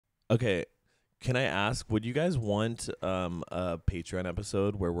Okay, can I ask, would you guys want a Patreon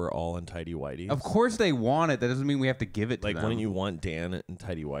episode where we're all in tidy whities? Of course they want it. That doesn't mean we have to give it to them. Like, wouldn't you want Dan in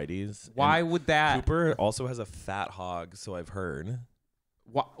tidy whities? Why would that? Cooper also has a fat hog, so I've heard.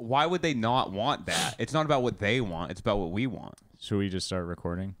 Why would they not want that? It's not about what they want. It's about what we want. Should we just start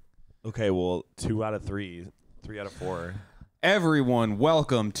recording? Okay, well, 2 out of 3, 3 out of 4. Everyone,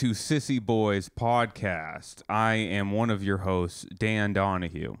 welcome to Sissy Boys Podcast. I am one of your hosts, Dan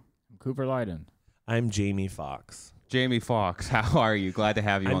Donahue. Cooper Lyden. I'm Jamie Foxx. Jamie Foxx, how are you? Glad to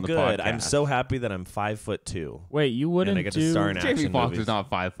have you on the podcast. I'm so happy that I'm 5'2". Wait, you wouldn't and I get to star in Jamie action Foxx movies. is not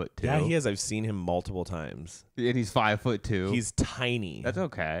 5'2". Yeah, he is. I've seen him multiple times. And he's 5'2". He's tiny. That's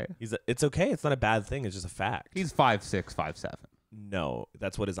okay. It's okay. It's not a bad thing. It's just a fact. He's 5'6", 5'7". No,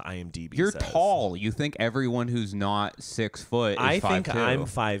 that's what his IMDb You're says. tall. You think everyone who's not 6 foot is 5'2". I think I'm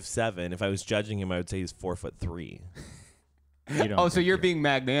 5'7". If I was judging him, I would say he's 4'3". Oh, so you're being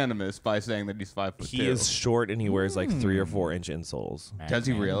magnanimous by saying that he's 5'2". He is short and he wears like 3 or 4 inch insoles. Does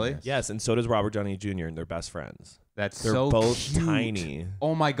he really? Yes, and so does Robert Downey Jr. and they're best friends. They're so both cute. tiny.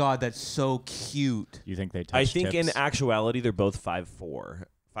 Oh my God, that's so cute. You think they touch I think tips? in actuality they're both 5'4".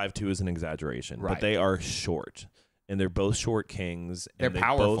 5'2" is an exaggeration, Right. but they are short. And they're both short kings. And They're they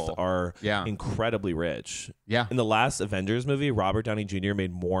powerful. both are Yeah. incredibly rich. Yeah. In the last Avengers movie, Robert Downey Jr.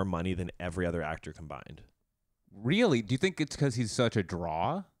 made more money than every other actor combined. Really? Do you think it's because he's such a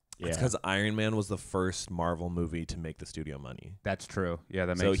draw? Yeah. It's because Iron Man was the first Marvel movie to make the studio money. That's true. Yeah,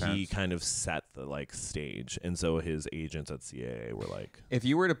 that So makes sense. he kind of set the stage, and so his agents at CAA were like, If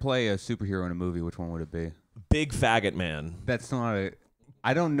you were to play a superhero in a movie, which one would it be? "Big faggot man." That's not a...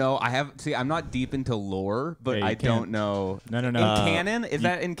 I don't know. I'm not deep into lore, but Yeah, you I can't- don't know. No. In canon? Is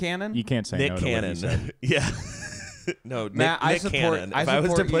that in canon? You can't say Nick no to what he Cannon. said. Yeah. No, Matt, I Nick support- Cannon. I If I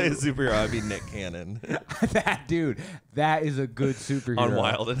was to support play you. a superhero, I'd be Nick Cannon That dude, that is a good superhero. on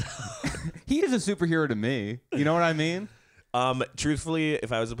Wild and He is a superhero to me. You know what I mean? Truthfully,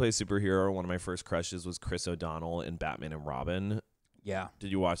 if I was to play a superhero, one of my first crushes was Chris O'Donnell in Batman and Robin. Yeah.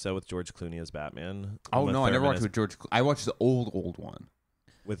 Did you watch that with George Clooney as Batman? Oh, Uma no, I never Thurman watched as- with George. I watched the old one.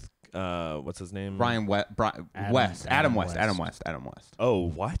 with what's his name? Adam West. Adam West. Adam West. Oh,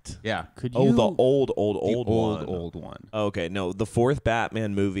 what? Yeah. Could you? Oh, the old The one. old one. Okay, no, the fourth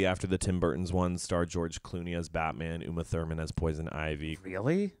Batman movie after the Tim Burton's one starred George Clooney as Batman, Uma Thurman as Poison Ivy,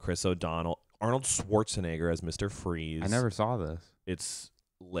 Really? Chris O'Donnell, Arnold Schwarzenegger as Mr. Freeze. I never saw this. It's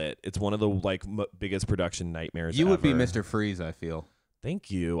lit. It's one of the biggest production nightmares. You would be ever. Mr. Freeze, I feel. Thank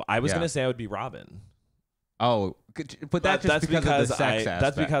you. I was Yeah. gonna say I would be Robin. Oh, but that's just because of the sex aspect.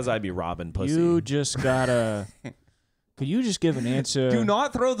 That's because I'd be Robin pussy. You just gotta. Could you just give an answer? Do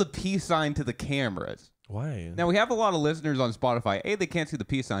not throw the peace sign to the cameras. Why? Now, we have a lot of listeners on Spotify. A, they can't see the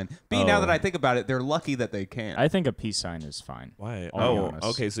peace sign. B, now Oh. that I think about it, they're lucky that they can. I think a peace sign is fine. Why? I'll be Oh, honest.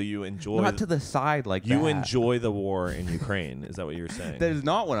 okay. So you enjoy Not to the side like you that. enjoy the war in Ukraine. Is that what you're saying? That is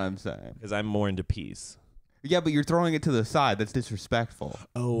not what I'm saying. Because I'm more into peace. Yeah, but you're throwing it to the side. That's disrespectful.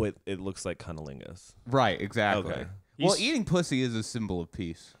 Oh, it looks like cunnilingus. Right, exactly. Okay. Well, He's- eating pussy is a symbol of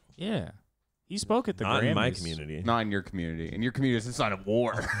peace. Yeah. He spoke at the Not Grammys. in my community. Not in your community. In your community, it's a sign of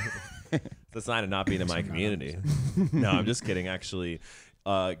war. That's not not being in my community. No, I'm just kidding. Actually,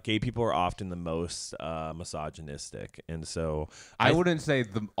 gay people are often the most misogynistic, and so I wouldn't say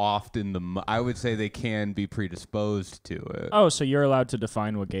I would say they can be predisposed to it. Oh, so you're allowed to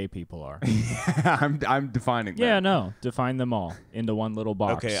define what gay people are? I'm defining that. Yeah, no. Define them all into one little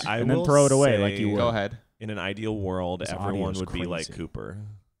box. Okay, I and then will throw it away say- like you would. Go ahead. in an ideal world, This everyone audio's would be like crazy. Cooper.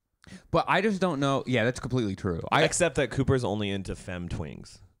 But I just don't know. Yeah, that's completely true. Except that Cooper's only into femme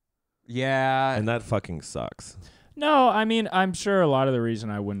twinks, Yeah. and that fucking sucks. No, I mean, I'm sure a lot of the reason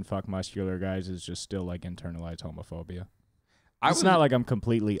I wouldn't fuck muscular guys is just still like internalized homophobia. It's not like I'm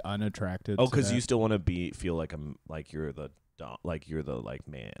completely unattracted. Oh, to because that. you still want to feel like you're the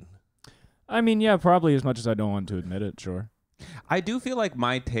man. I mean, yeah, probably as much as I don't want to admit it. Sure. I do feel like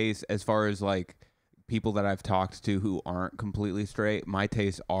my taste, as far as like people that I've talked to who aren't completely straight, my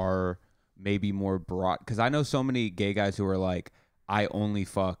tastes are maybe more broad. Because I know so many gay guys who are like, I only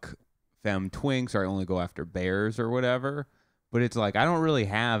fuck femme twinks or I only go after bears or whatever. But it's like, I don't really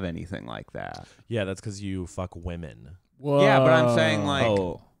have anything like that. Yeah, that's because you fuck women. Whoa. Yeah, but I'm saying like,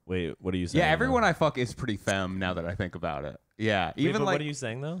 Oh, wait, what are you saying? yeah, everyone though? I fuck is pretty femme now that I think about it. Yeah, Wait, even but like, what are you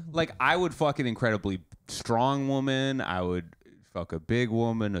saying though? like I would fuck an incredibly strong woman. I would fuck a big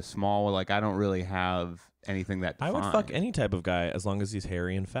woman, a small one. Like I don't really have anything that I defines. would fuck any type of guy as long as he's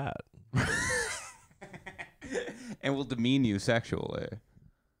hairy and fat. and will demean you sexually,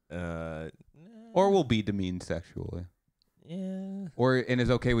 Uh, or will be demeaned sexually, yeah. or and is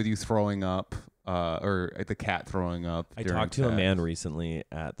okay with you throwing up or the cat throwing up. I talked to a man recently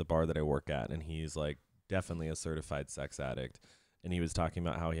at the bar that I work at, and he's like definitely a certified sex addict. And he was talking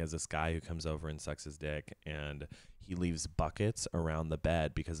about how he has this guy who comes over and sucks his dick, and he leaves buckets around the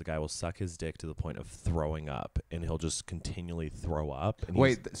bed because the guy will suck his dick to the point of throwing up, and he'll just continually throw up. And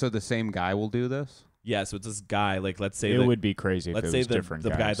wait, so the same guy will do this? Yeah, so it's this guy, like, let's say... It would be crazy if it was different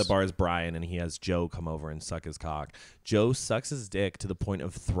guys. The guy at the bar is Brian, and he has Joe come over and suck his cock. Joe sucks his dick to the point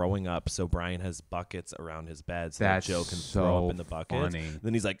of throwing up, so Brian has buckets around his bed so that Joe can throw up in the bucket.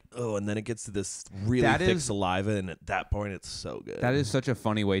 Then he's like, oh, and then it gets to this really thick saliva, and at that point, it's so good. That is such a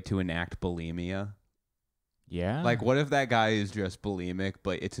funny way to enact bulimia. Yeah? Like, what if that guy is just bulimic,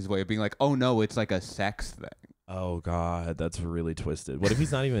 but it's his way of being like, oh, no, it's like a sex thing. Oh, God, that's really twisted. What if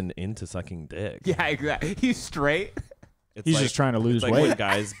he's not even into sucking dick? Yeah, exactly. He's straight. He's just trying to lose weight. Like when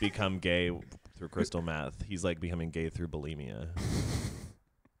guys become gay through crystal meth, he's like becoming gay through bulimia.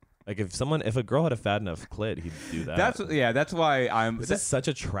 Like if a girl had a fat enough clit, he'd do that. That's why This is such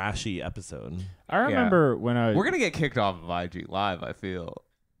a trashy episode. I remember when we're gonna get kicked off of IG Live. I feel.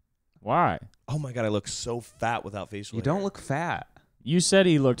 Why? Oh my God, I look so fat without facial hair. You don't look fat. You said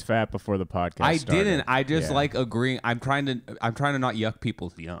he looked fat before the podcast I started. didn't. I just like agreeing. I'm trying to not yuck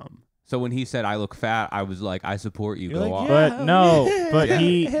people's yum. So when he said I look fat, I was like, I support you. Go off. But no, but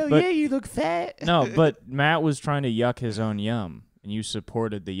you look fat. No, but Matt was trying to yuck his own yum, and you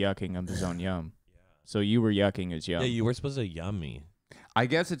supported the yucking of his own yum. So you were yucking his yum. Yeah, you were supposed to yum me. I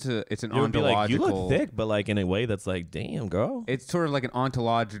guess it's an it ontological. Would be like, you look thick, but like in a way that's like, damn, girl. It's sort of like an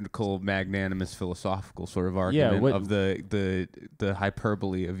ontological, magnanimous, philosophical sort of argument of the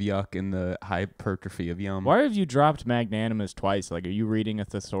hyperbole of yuck and the hypertrophy of yum. Why have you dropped magnanimous twice? Like, are you reading a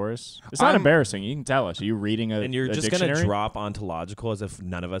thesaurus? It's not embarrassing. You can tell us. Are you reading a And you're just dictionary? gonna drop ontological as if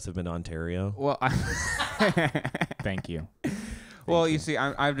none of us have been to Ontario. Well, thank you. Well, you see,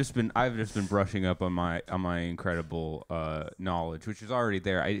 I've just been brushing up on my incredible knowledge, which is already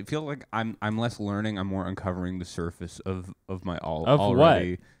there. I feel like I'm less learning. I'm more uncovering the surface of my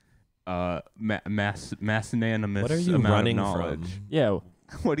already magnanimous. What are you amount running of knowledge. from? Yeah.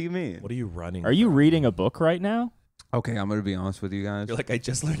 What do you mean? What are you running? Are you reading a book right now? Okay, I'm gonna be honest with you guys. You're like, I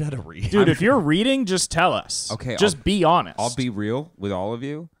just learned how to read, dude. If you're reading, just tell us. Okay, just be honest. I'll be real with all of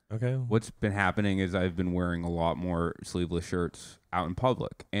you. Okay. What's been happening is I've been wearing a lot more sleeveless shirts out in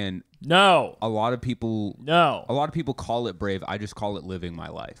public, and a lot of people call it brave. I just call it living my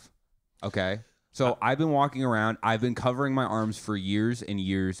life. Okay. So I've been walking around. I've been covering my arms for years and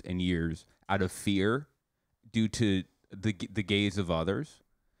years and years out of fear, due to the gaze of others,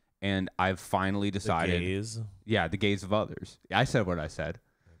 and I've finally decided. The gaze? Yeah, the gaze of others. I said what I said.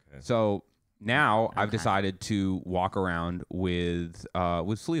 Okay. So. Now I've decided to walk around with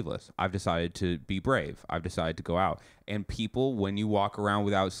sleeveless. I've decided to be brave. I've decided to go out. And people, when you walk around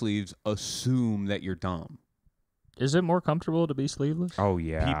without sleeves, assume that you're dumb. Is it more comfortable to be sleeveless? Oh,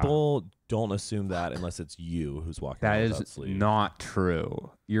 yeah. People don't assume that unless it's you who's walking around without sleeves. That is not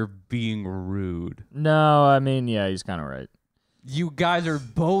true. You're being rude. No, I mean, yeah, he's kind of right. You guys are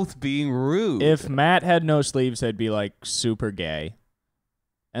both being rude. If Matt had no sleeves, they'd be like super gay.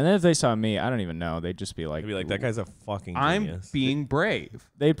 And then if they saw me, I don't even know. They'd just be like... They'd be like, that guy's a fucking genius. I'm being brave.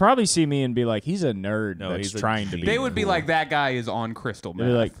 They'd probably see me and be like, he's a nerd that's trying to be They would cool. be like, that guy is on crystal meth.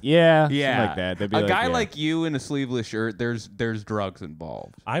 They'd be like, yeah, like that. They'd be a guy like you in a sleeveless shirt, there's drugs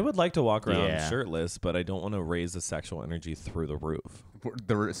involved. I would like to walk around shirtless, but I don't want to raise the sexual energy through the roof.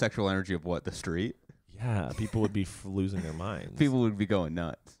 The sexual energy of what? The street? Yeah, people would be losing their minds. People would be going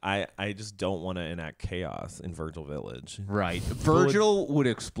nuts. I just don't want to enact chaos in Virgil Village. Right. Virgil would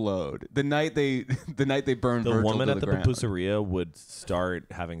explode. The night they burned Virgil to the ground. The woman at the pupuseria would start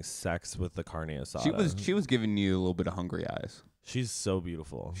having sex with the carne asada. She was giving you a little bit of hungry eyes. She's so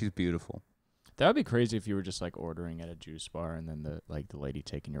beautiful. She's beautiful. That would be crazy if you were just like ordering at a juice bar and then the lady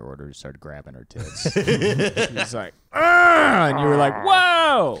taking your order started grabbing her tits. She's like, and you were like,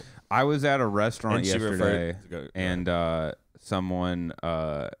 whoa! I was at a restaurant yesterday, and someone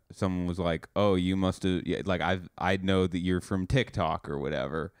was like, "Oh, you must have I know that you're from TikTok or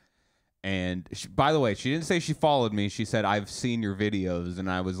whatever." And by the way, she didn't say she followed me. She said, "I've seen your videos,"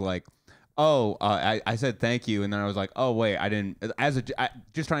 and I was like, "Oh," I said thank you, and then I was like, "Oh wait, I didn't."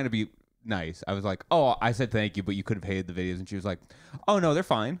 Just trying to be nice. I was like, "Oh, I said thank you, but you could have hated the videos," and she was like, "Oh no, they're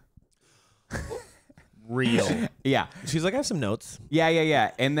fine." Real. Yeah. She's like, I have some notes.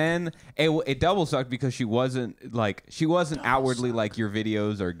 Yeah. And then it double sucked because she wasn't outwardly like, your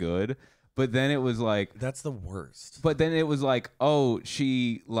videos are good. But then it was like, that's the worst. But then it was like, oh,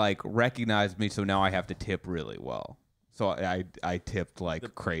 she like recognized me, so now I have to tip really well. So I tipped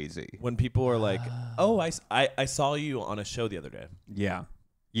like crazy. When people are like, oh, I saw you on a show the other day. Yeah.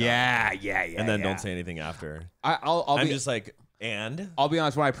 Yeah. and then don't say anything after. I'm just like, and I'll be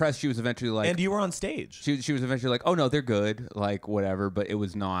honest. When I pressed, she was eventually like, and you were on stage. She was eventually like, oh no, they're good, like whatever. But it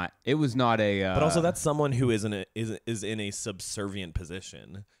was not a. But also, that's someone who is in a subservient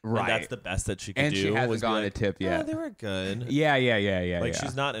position, right? And that's the best that she could and do. she hasn't gotten a tip yet. Oh, they were good. Yeah. Like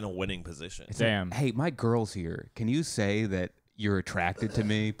she's not in a winning position. Damn. Hey, my girl's here. Can you say that you're attracted to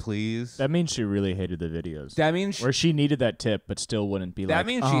me, please? That means she really hated the videos. That means or she needed that tip, but still wouldn't be that like,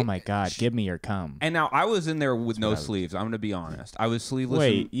 means oh my God, give me your cum. And now I was in there with no sleeves. I'm going to be honest. I was sleeveless.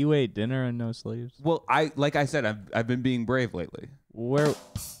 Wait, you ate dinner and no sleeves? Well, like I said, I've been being brave lately. What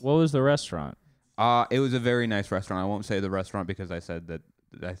was the restaurant? It was a very nice restaurant. I won't say the restaurant because I said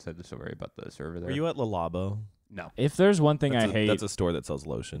the story about the server there. Were you at La Labo? No. If there's one thing I hate, that's a store that sells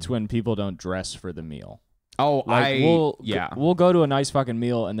lotion. it's when people don't dress for the meal. Oh, Like we'll go to a nice fucking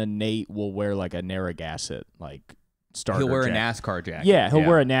meal, and then Nate will wear like a Narragansett like starter. He'll wear jacket. a NASCAR jacket. Yeah, he'll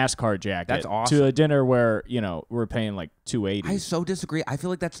wear a NASCAR jacket. That's awesome. To a dinner where we're paying like $280. I so disagree. I feel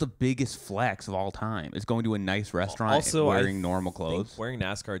like that's the biggest flex of all time. Is going to a nice restaurant Also, and wearing normal clothes. Wearing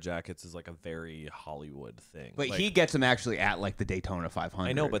NASCAR jackets is like a very Hollywood thing. But like, he gets them actually at like the Daytona 500.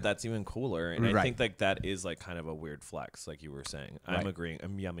 I know, but that's even cooler. And I Right. think like that is like kind of a weird flex, like you were saying. I'm Right. agreeing.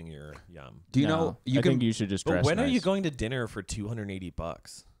 I'm yumming your yum. Do you No, know I think you should just dress But when are you nice. going to dinner for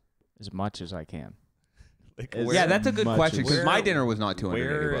 $280? As much as I can. Like, As Yeah, that's a good much question as- because Where- my dinner was not $280.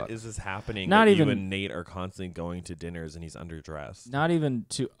 Where is this happening? Not that even- you and Nate are constantly going to dinners and he's underdressed. Not even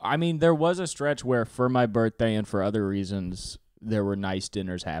to. I mean, there was a stretch where for my birthday and for other reasons, there were nice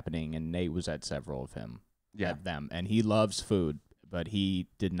dinners happening, and Nate was at several of them, and he loves food, but he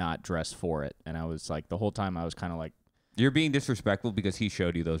did not dress for it. And I was like, the whole time I was kind of like, You're being disrespectful because he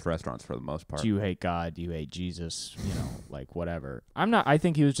showed you those restaurants for the most part. do you hate God? Do you hate Jesus? Like whatever. I'm not. I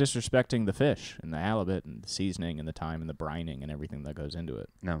think he was disrespecting the fish and the halibut and the seasoning and the time and the brining and everything that goes into it.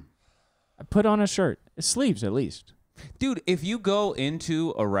 No. I put on a shirt, sleeves at least. Dude, if you go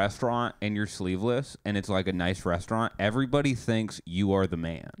into a restaurant and you're sleeveless and it's like a nice restaurant, everybody thinks you are the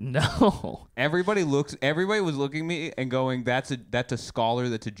man. No. Everybody was looking at me and going, that's a scholar,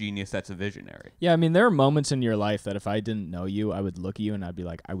 that's a genius, that's a visionary. Yeah, I mean, there are moments in your life that if I didn't know you, I would look at you and I'd be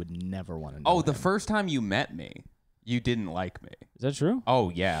like, I would never want to know Oh, the him. first time you met me, you didn't like me. Is that true? Oh,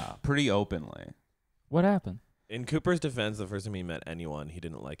 yeah. Pretty openly. What happened? In Cooper's defense, the first time he met anyone, he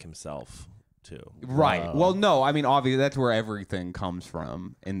didn't like himself too. Right. Wow. Well, no, I mean, obviously, that's where everything comes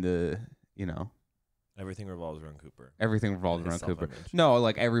from in the, Everything revolves around Cooper. everything revolves His around Cooper. self-image. No,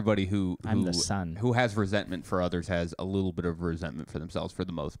 like everybody who I'm the sun. who has resentment for others has a little bit of resentment for themselves for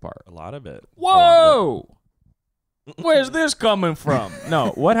the most part. A lot of it. Whoa! Where's this coming from?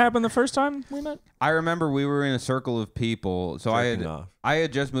 No, what happened the first time we met? I remember we were in a circle of people. So Jerking off. I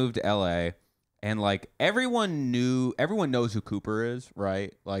had just moved to LA, and like everyone knows who Cooper is,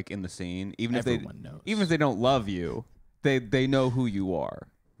 right? Like in the scene, even Everyone knows. if they don't love you, they know who you are,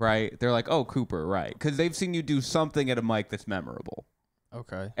 right? They're like, oh, Cooper, right? Because they've seen you do something at a mic that's memorable.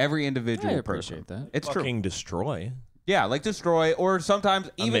 Okay. Every individual I appreciate person. that. It's true. Fucking destroy Yeah, like destroy, or sometimes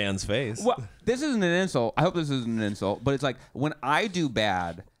a even man's face. Well, this isn't an insult. I hope this isn't an insult, but it's like when I do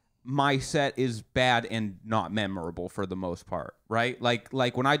bad, my set is bad and not memorable for the most part, right? Like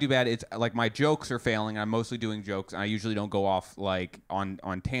when I do bad, it's like my jokes are failing. I'm mostly doing jokes, and I usually don't go off like on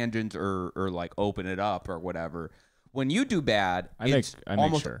tangents or like open it up or whatever. When you do bad, it's I make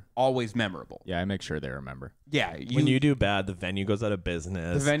almost sure. always memorable. Yeah, I make sure they remember. Yeah, When you do bad, the venue goes out of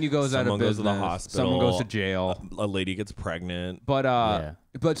business. the venue goes out of Someone business. goes to the hospital. Someone goes to jail. A lady gets pregnant. But Yeah.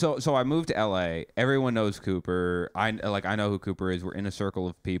 but so I moved to LA. Everyone knows Cooper. I know who Cooper is. We're in a circle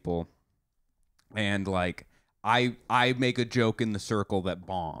of people, and like I make a joke in the circle that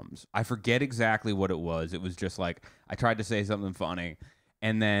bombs. I forget exactly what it was. It was just like I tried to say something funny,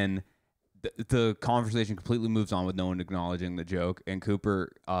 and then the conversation completely moves on with no one acknowledging the joke. And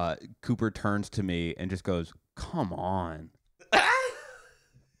Cooper turns to me and just goes, "Come on."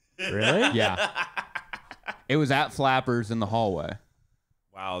 Really? Yeah. It was at Flappers in the hallway.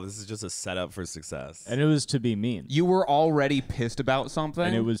 Wow, this is just a setup for success. And it was to be mean. You were already pissed about something.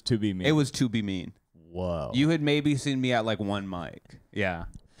 And it was to be mean. It was to be mean. Whoa. You had maybe seen me at like one mic. Yeah.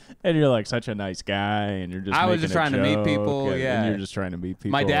 And you're like such a nice guy, and you're just I was making just a trying to meet joke, people, and yeah. you're just trying to meet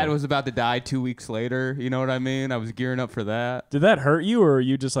people. My dad was about to die 2 weeks later. You know what I mean? I was gearing up for that. Did that hurt you, or are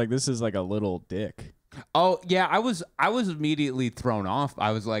you just like, this is like a little dick? Oh, yeah. I was immediately thrown off.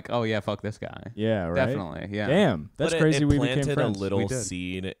 I was like, oh, yeah, fuck this guy. Yeah, right. Definitely. Yeah. Damn, that's But crazy. It we planted became friends. a little We did.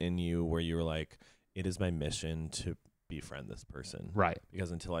 seed in you where you were like, it is my mission to befriend this person. Right.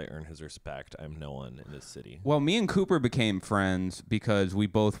 Because until I earn his respect, I'm no one in this city. Well, me and Cooper became friends because we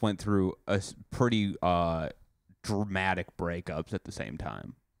both went through a pretty dramatic breakups at the same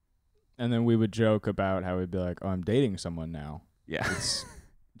time. And then we would joke about how we'd be like, "Oh, I'm dating someone now." Yeah.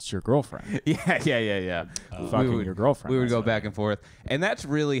 It's your girlfriend. Yeah. Fucking your girlfriend. We would go back and forth. And that's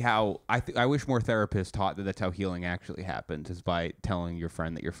really how I wish more therapists taught that that's how healing actually happens, is by telling your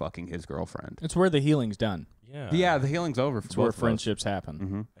friend that you're fucking his girlfriend. It's where the healing's done. Yeah, the healing's over. It's where friendships happen.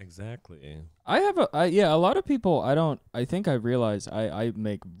 Mm-hmm. Exactly. I have a lot of people I think I realize I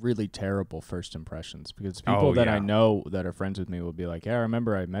make really terrible first impressions, because people that I know that are friends with me will be like, "Yeah, I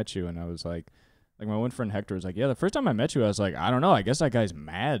remember I met you," and I was like my one friend Hector was like, "Yeah, the first time I met you, I was like, I don't know, I guess that guy's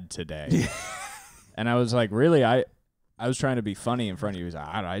mad today." And I was like, "Really?" I was trying to be funny in front of you. He was like,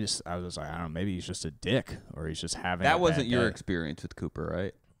 I was like, I don't know, maybe he's just a dick, or he's just having That a wasn't bad your day. experience with Cooper,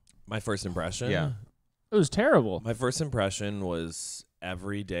 right? My first impression? Yeah. It was terrible. My first impression was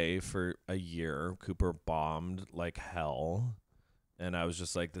every day for a year, Cooper bombed like hell. And I was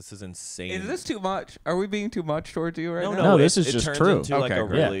just like, this is insane. Is this too much? Are we being too much towards you right now? No, this is it just turns true. into like a Okay,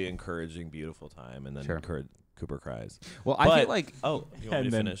 great. really encouraging, beautiful time. And then Cooper cries. Well, I feel like... Oh, you want me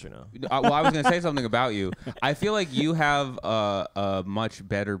to finish or no? Well, I was going to say something about you. I feel like you have a much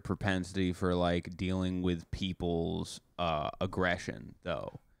better propensity for like dealing with people's aggression,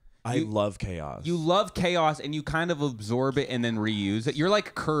 though. I love chaos. You love chaos, and you kind of absorb it and then reuse it. You're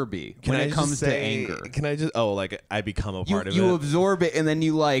like Kirby when it comes to anger. Can I just... Oh, like I become a part of it. You absorb it, and then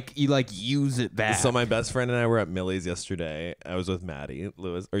you use it back. So my best friend and I were at Millie's yesterday. I was with Maddie,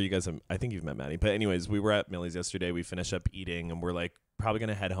 Lewis, or you guys have... I think you've met Maddie. But anyways, we were at Millie's yesterday. We finished up eating, and we're like probably going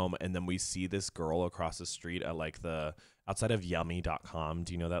to head home. And then we see this girl across the street at like outside of yummy.com.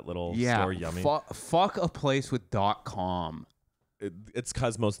 Do you know that little store, Yummy? Fuck a place with .com. It's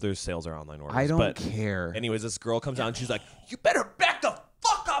because most of their sales are online orders. I don't care. Anyways, this girl comes out and she's like, "You better back the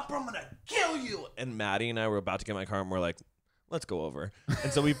fuck up or I'm going to kill you." And Maddie and I were about to get in my car and we're like, let's go over.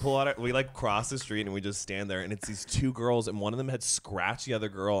 And so we pull out, we like cross the street and we just stand there, and it's these two girls, and one of them had scratched the other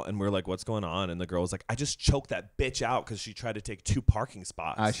girl, and we're like, what's going on? And the girl was like, I just choked that bitch out because she tried to take 2 parking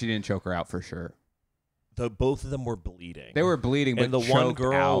spots. She didn't choke her out for sure. Both of them were bleeding. They were bleeding, but and the one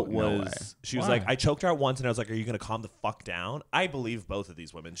girl was she was like, I choked her out once, and I was like, are you going to calm the fuck down? I believe both of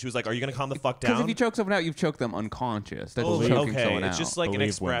these women. She was like, are you going to calm the fuck down? Because if you choke someone out, you've choked them unconscious. That's choking someone out. It's just like an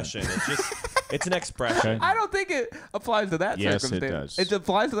expression. It's just it's an expression. I don't think it applies to that circumstance. Yes, it does. It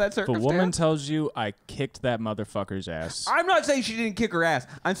applies to that If circumstance. a woman tells you, I kicked that motherfucker's ass. I'm not saying she didn't kick her ass.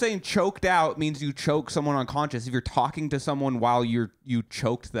 I'm saying choked out means you choke someone unconscious. If you're talking to someone while you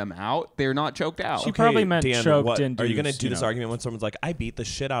choked them out, they're not choked out. She probably meant Dan, choked into. Are you going to do this argument when someone's like, I beat the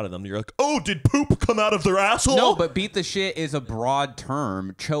shit out of them? You're like, oh, did poop come out of their asshole? No, but beat the shit is a broad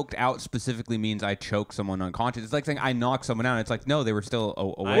term. Choked out specifically means I choke someone unconscious. It's like saying I knock someone out. It's like, no, they were still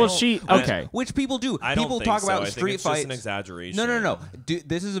awake. Well, okay. Which people do. I don't People think talk so. about I think street it's fights. just an exaggeration. No.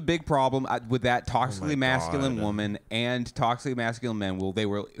 This is a big problem with that toxically Oh masculine God. woman and toxically masculine men. They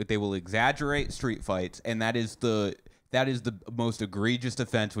will exaggerate street fights, and that is the most egregious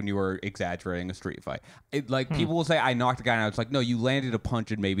offense when you are exaggerating a street fight. People will say, I knocked a guy out. It's like, no, you landed a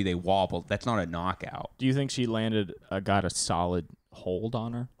punch and maybe they wobbled. That's not a knockout. Do you think she got a solid hold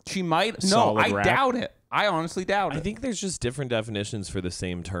on her? She might. No, Solid I rap? doubt it. I honestly doubt it. I think there's just different definitions for the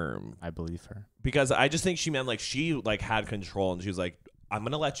same term. I believe her. Because I just think she meant like she like had control, and she was like, I'm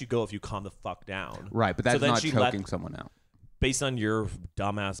going to let you go if you calm the fuck down. Right, but that's then not she choking someone out. Based on your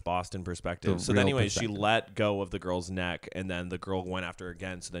dumbass Boston perspective. The So then real anyways, she perspective. let go of the girl's neck, and then the girl went after her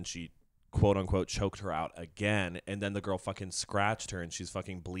again. So then she quote unquote choked her out again, and then the girl fucking scratched her, and she's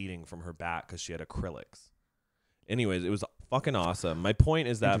fucking bleeding from her back because she had acrylics. Anyways, it was fucking awesome. My point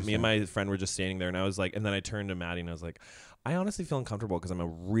is that me and my friend were just standing there, and I was like, and then I turned to Maddie and I was like, I honestly feel uncomfortable because I'm a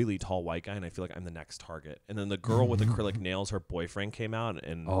really tall white guy and I feel like I'm the next target. And then the girl with acrylic nails, her boyfriend came out,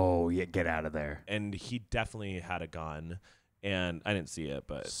 and Oh, yeah, get out of there. and he definitely had a gun, and I didn't see it,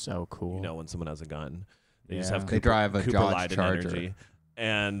 but So cool. you know when someone has a gun, they just Yeah. have They drive a Cooper Dodge Light and Charger. energy.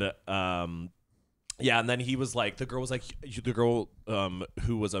 And yeah, and then he was like, the girl was like, the girl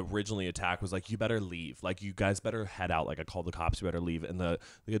who was originally attacked was like, you better leave, like you guys better head out, like I called the cops, you better leave. And the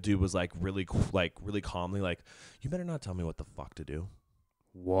dude was like really calmly like, you better not tell me what the fuck to do.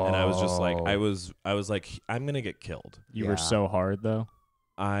 Whoa. And I was just like, I was like, I'm gonna get killed. You were so hard though.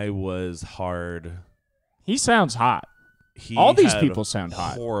 I was hard. He sounds hot. He All these had people sound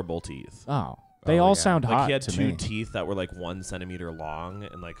hot. horrible teeth. Oh, they all sound Like hot he had to 2 me. teeth that were like 1 centimeter long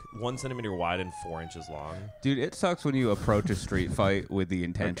and like 1 centimeter wide and 4 inches long. Dude, it sucks when you approach a street fight with the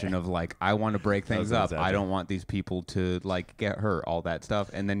intention of like, I want to break things up. I don't want these people to like get hurt, all that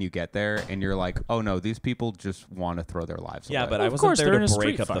stuff. And then you get there and you're like, oh no, these people just want to throw their lives away. Yeah, but Well, I of wasn't course, there they're in to a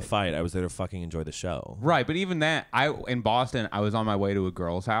break street up the fight. fight. I was there to fucking enjoy the show. Right, but even that, in Boston, I was on my way to a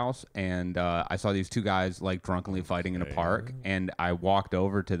girl's house, and I saw these 2 guys like drunkenly fighting in a park, and I walked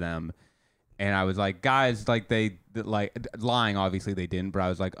over to them, And I was like, guys, like they like lying. Obviously they didn't, but I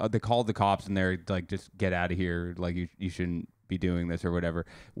was like, they called the cops and they're like, just get out of here. Like you shouldn't be doing this or whatever.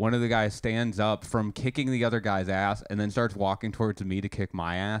 One of the guys stands up from kicking the other guy's ass and then starts walking towards me to kick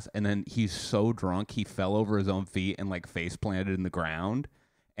my ass. And then he's so drunk he fell over his own feet and like face planted in the ground.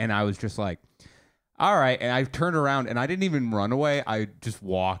 And I was just like, all right. And I turned around and I didn't even run away. I just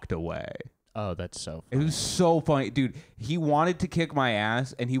walked away. Oh, that's so funny. It was so funny. Dude, he wanted to kick my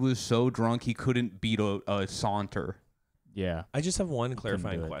ass, and he was so drunk he couldn't beat a saunter. Yeah. I just have one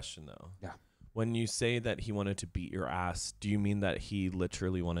clarifying question, though. Yeah. When you say that he wanted to beat your ass, do you mean that he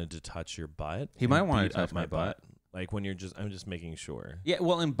literally wanted to touch your butt? He might want to touch my butt. Like when I'm just making sure. Yeah,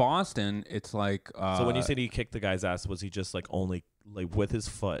 well, in Boston, it's like... so when you said he kicked the guy's ass, was he just like only, like with his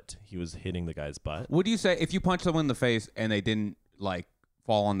foot, he was hitting the guy's butt? What do you say if you punch someone in the face and they didn't, like...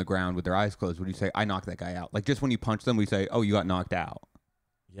 fall on the ground with their eyes closed, would you say, I knocked that guy out? Like, just when you punch them, we say, oh, you got knocked out.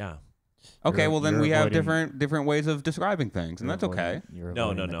 Yeah. Okay, well, then we have different ways of describing things, and that's okay. No,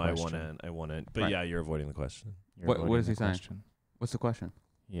 I wouldn't. But yeah, you're avoiding the question. What is he saying? What's the question?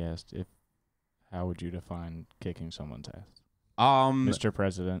 He asked how would you define kicking someone's ass? Mr.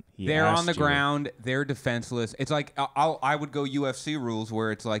 President, they're on the ground, they're defenseless. It's like, I would go UFC rules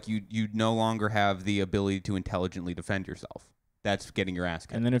where it's like you no longer have the ability to intelligently defend yourself. That's getting your ass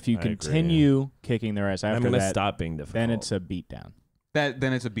kicked. And then if you continue kicking their ass after I'm gonna stop being difficult. then it's a beatdown.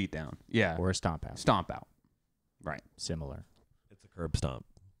 Then it's a beatdown. Yeah. Or a stomp out. Stomp out. Right. Similar. It's a curb stomp.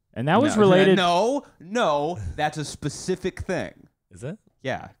 And that was related. No, that's a specific thing. Is it?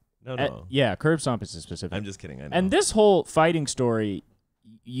 Yeah. No. Yeah, curb stomp is a specific. I'm just kidding. I know. And this whole fighting story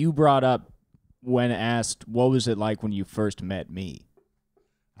you brought up when asked, what was it like when you first met me?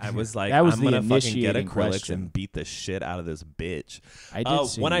 I was like, I'm going to fucking get initiating acrylics question. and beat the shit out of this bitch. I did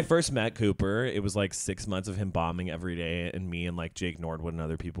see when you. I first met Cooper, it was like 6 months of him bombing every day, and me and like Jake Nordwood and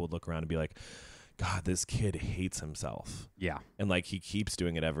other people would look around and be like, God, this kid hates himself. Yeah. And like he keeps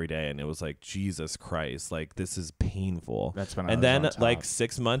doing it every day, and it was like, Jesus Christ, like this is painful. That's when I and was then on top. like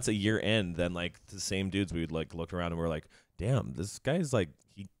 6 months, a year in, then like the same dudes, we would like look around and we're like, damn, this guy's like,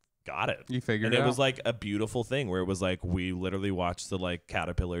 he got it. You figured it out. And it out. was like a beautiful thing where it was like we literally watched the like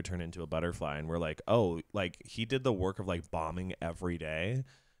caterpillar turn into a butterfly, and we're like, oh, like he did the work of like bombing every day.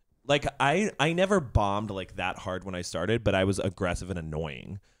 Like I never bombed like that hard when I started, but I was aggressive and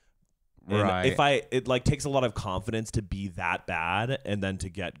annoying. And right. it like takes a lot of confidence to be that bad and then to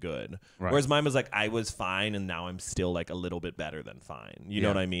get good. Right. Whereas mine was like I was fine and now I'm still like a little bit better than fine. You know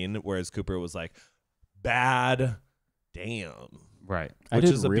what I mean? Whereas Cooper was like bad, damn. Right. Which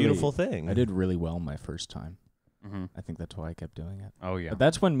is a beautiful thing. I did really well my first time. Mm-hmm. I think that's why I kept doing it. Oh, yeah. But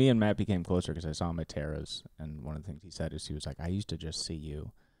that's when me and Matt became closer because I saw him at Tara's, and one of the things he said is he was like, I used to just see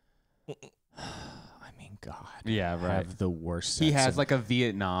you. I mean, God. Yeah, right. Have the worst He sex has in- like a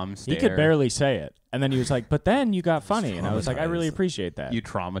Vietnam stare. He could barely say it. And then he was like, but then you got funny. And I was like, I really appreciate that. You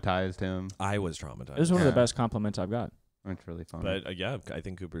traumatized him. I was traumatized. It was one of the best compliments I've got. That's really funny. But yeah, I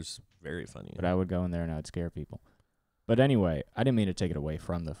think Cooper's very funny. But I would go in there and I'd scare people. But anyway, I didn't mean to take it away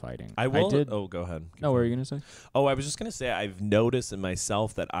from the fighting. I will. I did. Oh, go ahead. No, what were you going to say? Oh, I was just going to say I've noticed in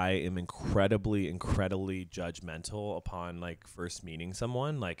myself that I am incredibly judgmental upon like first meeting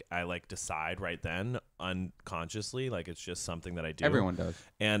someone. Like I like decide right then unconsciously, like it's just something that I do. Everyone does.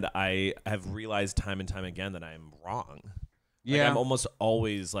 And I have realized time and time again that I'm wrong. Yeah. Like, I'm almost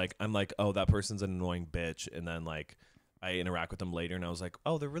always like, I'm like, oh, that person's an annoying bitch. And then like I interact with them later and I was like,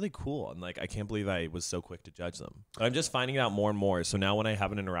 oh, they're really cool. And like, I can't believe I was so quick to judge them. But I'm just finding it out more and more. So now when I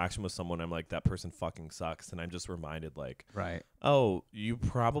have an interaction with someone, I'm like, that person fucking sucks. And I'm just reminded like, right. Oh, you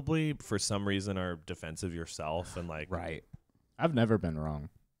probably for some reason are defensive yourself. And like, right. I've never been wrong.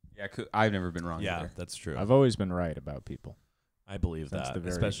 Yeah, I've never been wrong. Yeah, either. that's true. I've always been right about people. I believe That's that, the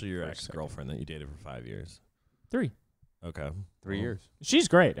very especially your first ex-girlfriend that you dated for 5 years. 3. Okay. 3 years. She's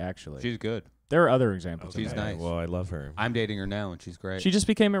great, actually. She's good. There are other examples. She's of that. nice. Well, I love her. I'm dating her now, and she's great. She just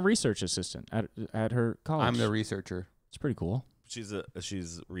became a research assistant at her college. I'm the researcher. It's pretty cool.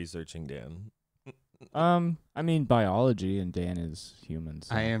 She's researching Dan. I mean biology, and Dan is human.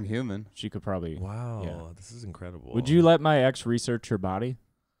 So I am human. She could probably. Wow, Yeah. this is incredible. Would you let my ex research her body?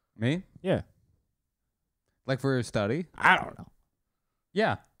 Me? Yeah. Like for a study? I don't know.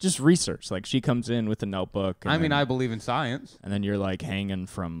 Yeah. Just research. Like she comes in with a notebook. And I mean, then- I believe in science. And then you're like hanging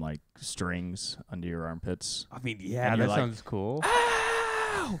from like strings under your armpits. I mean, yeah, And that you're sounds cool.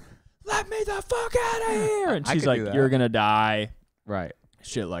 Ow! Let me the fuck out of here! And I she's could like, do that. "You're gonna die." Right.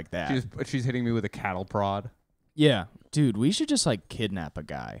 Shit like that. She's hitting me with a cattle prod. Yeah, dude, we should just like kidnap a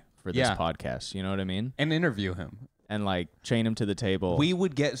guy for this Yeah. podcast. You know what I mean? And interview him. and like chain him to the table. We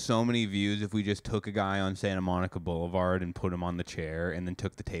would get so many views if we just took a guy on Santa Monica Boulevard and put him on the chair and then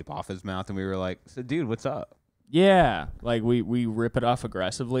took the tape off his mouth and we were like, so, dude, what's up? Yeah, like we rip it off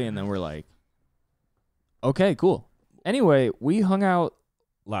aggressively and then we're like, okay, cool. Anyway, we hung out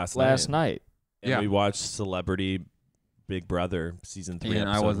last night. And we watched Celebrity Big Brother season 3. And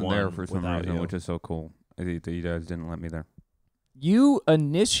I wasn't there for some reason, you. which is so cool. You guys didn't let me there. You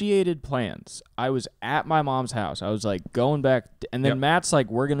initiated plans. I was at my mom's house. I was like going back, and then Matt's like,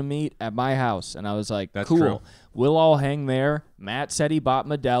 we're going to meet at my house. And I was like, that's cool. True. We'll all hang there. Matt said he bought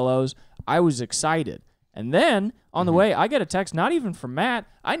Modelo's. I was excited. And then on the way, I get a text, not even from Matt.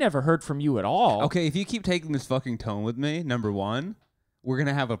 I never heard from you at all. Okay, if you keep taking this fucking tone with me, number one, we're going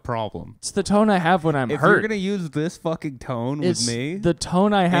to have a problem. It's the tone I have when I'm if hurt. If you're going to use this fucking tone with me. The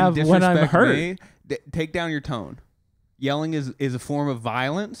tone I have when I'm hurt. Me, take down your tone. Yelling is a form of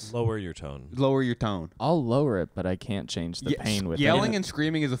violence. Lower your tone. Lower your tone. I'll lower it, but I can't change the pain with yelling it. and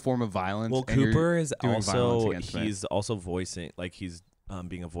screaming is a form of violence. Well, Cooper is also he's also voicing, like he's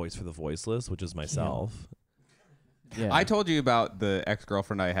being a voice for the voiceless, which is myself. Yeah. I told you about the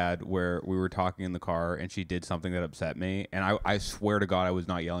ex-girlfriend I had where we were talking in the car and she did something that upset me. And I swear to God, I was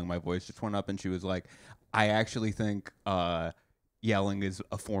not yelling. My voice just went up and she was like, I actually think yelling is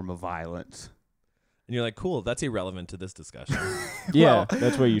a form of violence. And you're like, cool, that's irrelevant to this discussion. Yeah,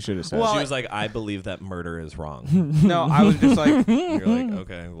 that's what you should have said. Well, she was like, I believe that murder is wrong. No, I was just like... You're like,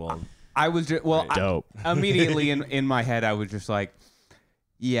 okay, well... I was just... Well, dope. Immediately in my head, I was just like,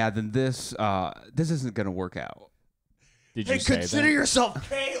 yeah, then this isn't going to work out. Did you say consider that? yourself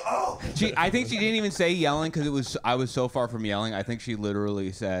KO. I think she didn't even say yelling because I was so far from yelling. I think she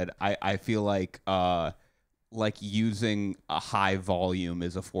literally said, I feel like using a high volume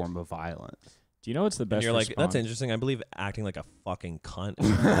is a form of violence. Do you know what's the best? And you're like, response? that's interesting. I believe acting like a fucking cunt.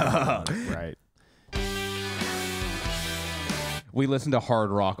 Right. We listened to hard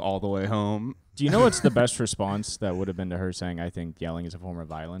rock all the way home. Do you know what's the best response that would have been to her saying, I think yelling is a form of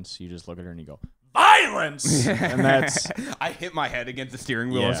violence? You just look at her and you go, violence! And that's... I hit my head against the steering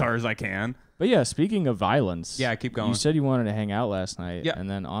wheel as hard as I can. But yeah, speaking of violence... Yeah, keep going. You said you wanted to hang out last night. Yeah. And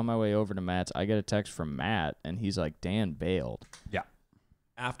then on my way over to Matt's, I get a text from Matt, and he's like, Dan bailed. Yeah.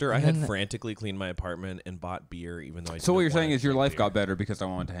 After I had frantically cleaned my apartment and bought beer, even though I So what you're saying is your life got better because I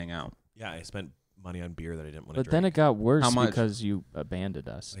wanted to hang out. Yeah, I spent money on beer that I didn't want to drink. But then it got worse How much? because you abandoned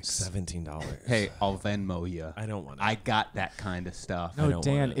us. Like $17. Hey, I'll Venmo you. I don't want to. I got that kind of stuff. No,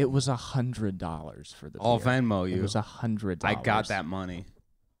 Dan, it was $100 for the beer. I'll Venmo you. It was $100. I got that money.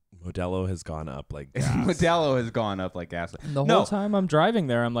 Modelo has gone up like gas. Modelo has gone up like gas. And the whole time I'm driving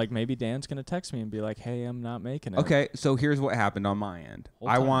there, I'm like, maybe Dan's going to text me and be like, hey, I'm not making it. Okay, so here's what happened on my end. Whole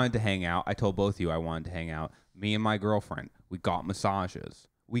I time. wanted to hang out. I told both of you I wanted to hang out. Me and my girlfriend, we got massages.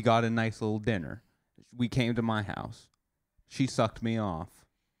 We got a nice little dinner. We came to my house. She sucked me off.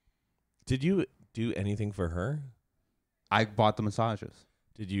 Did you do anything for her? I bought the massages.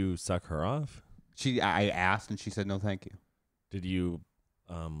 Did you suck her off? I asked and she said no, thank you. Did you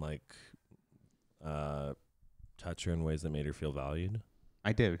touch her in ways that made her feel valued?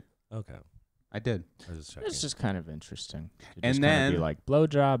 I did. Okay. I did. I was just checking. It's just kind of interesting. And just then be like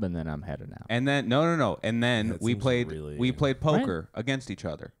blowjob, and then I'm heading out. And then no. And then That we seems played really- poker against each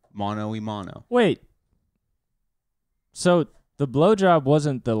other. Mano y mano. Wait. So the blowjob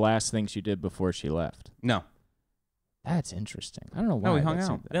wasn't the last thing she did before she left. No. That's interesting. I don't know why. No, we hung that out.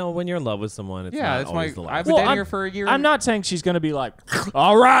 seemed that- No, when you're in love with someone, it's not always the I've last. been Well, dating her for a year. I'm not saying she's gonna be like,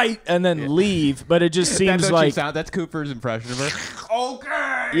 all right, and then leave, but it just seems that's like, that's Cooper's impression of her.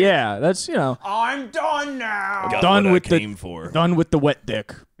 Okay. yeah, that's I'm done now. Got done what with I the- came for. done with the wet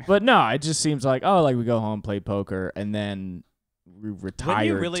dick. But no, it just seems like, oh, like we go home, play poker, and then we retire. When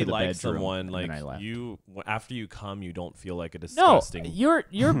you really to the like bedroom, someone, and like then I left. after you come, you don't feel like a No, disgusting. you're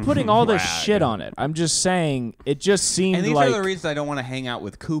putting all this rag. shit on it. I'm just saying it just seemed And these like are the reasons I don't want to hang out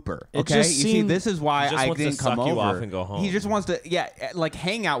with Cooper. It Okay, just you see, seemed- this is why He just I wants to didn't come suck you over. off and go home. He just wants to, like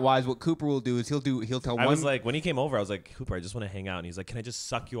hangout wise. What Cooper will do is he'll tell I one. was like, when he came over, I was like, Cooper, I just want to hang out, and he's like, can I just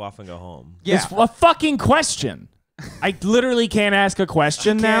suck you off and go home? yeah, it's a fucking question. I literally can't ask a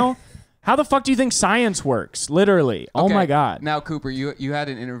question now. How the fuck do you think science works? Literally. Oh Okay, my god. Now, Cooper, you had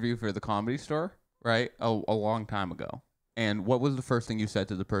an interview for the Comedy Store, right? A long time ago. And what was the first thing you said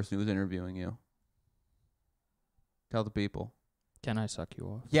to the person who was interviewing you? Tell the people. Can I suck you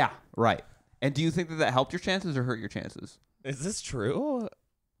off? Yeah, right. And do you think that helped your chances or hurt your chances? Is this true?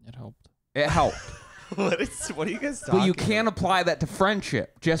 It helped. It helped. What are you guys talking But you can't apply that to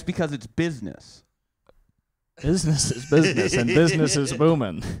friendship just because it's business. Business is business, and business is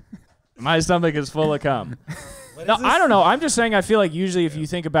booming. My stomach is full of cum. No, I don't know. I'm just saying I feel like usually if you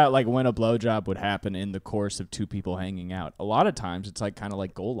think about like when a blowjob would happen in the course of two people hanging out, a lot of times it's like kind of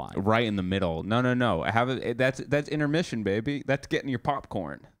like goal line. Right in the middle. No. That's intermission, baby. That's getting your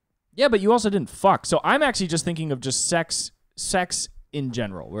popcorn. Yeah, but you also didn't fuck. So I'm actually just thinking of just sex in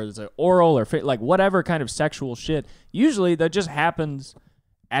general, where it's like oral or like whatever kind of sexual shit. Usually that just happens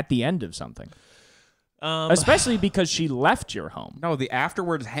at the end of something. Especially because she left your home. No, the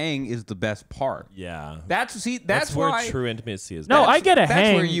afterwards hang is the best part. Yeah. That's where why true intimacy is. No, I get a hang.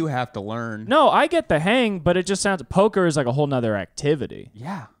 That's where you have to learn. No, I get the hang, but it just sounds poker is like a whole nother activity.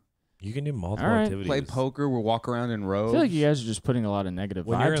 Yeah. You can do multiple All right. activities. Play poker, we'll walk around in rows. I feel like you guys are just putting a lot of negative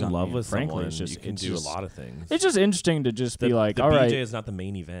When vibes you're in on love me, with frankly, someone, it's just, you can do a lot of things. It's just interesting to just be like, the all BJ right. is not the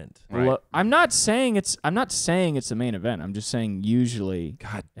main event. Right. I'm not saying it's the main event. I'm just saying usually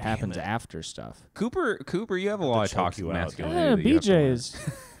God it happens damn it. after stuff. Cooper, you have a lot of choke toxic you out. masculinity. that you have to BJ learn. is.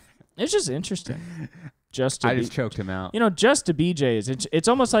 It's just interesting. I just choked him out. Just to BJ's. It's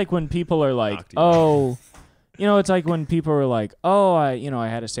almost like when people are like, Knocked you out. it's like when people are like, oh, I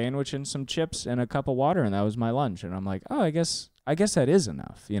had a sandwich and some chips and a cup of water and that was my lunch, and I'm like, oh, I guess that is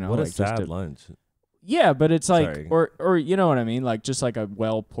enough. What like a just sad lunch. Yeah, but it's like, Sorry. or you know what I mean, like just like a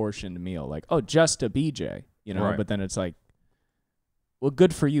well portioned meal, like just a BJ, Right. But then it's like, well,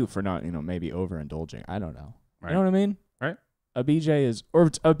 good for you for not maybe overindulging. I don't know. Right. You know what I mean? Right. A BJ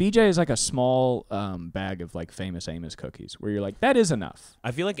is like a small bag of like Famous Amos cookies where you're like, that is enough.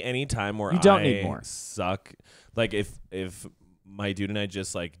 I feel like any time where You don't I need more. suck, like if my dude and I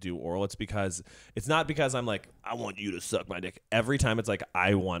just like do oral, it's not because I'm like, I want you to suck my dick. Every time it's like,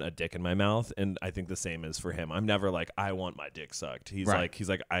 I want a dick in my mouth. And I think the same is for him. I'm never like, I want my dick sucked. He's Right.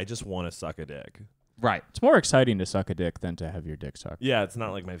 like, I just want to suck a dick. Right. It's more exciting to suck a dick than to have your dick sucked. Yeah, it's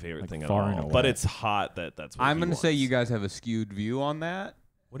not like my favorite Like thing at far and all. away. But it's hot that's what I'm going going to to say you guys have a skewed view on that.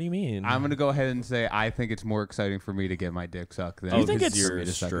 What do you mean? I'm going to go ahead and say I think it's more exciting for me to get my dick sucked than Do you think 'cause it's- you're for me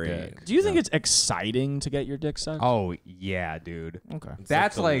to suck a straight. dick. Do you think it's exciting to get your dick sucked? Oh, yeah, dude. Okay. It's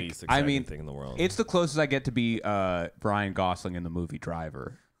That's the like, least I exciting mean, thing in the world. It's the closest I get to be Ryan Gosling in the movie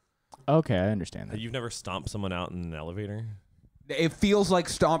Driver. Okay, I understand that. You've never stomped someone out in an elevator? It feels like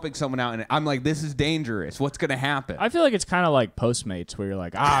stomping someone out, and I'm like, this is dangerous. What's going to happen? I feel like it's kind of like Postmates where you're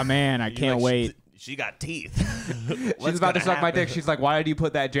like, ah, man, I can't wait. She got teeth. She's about to suck my dick. She's like, why did you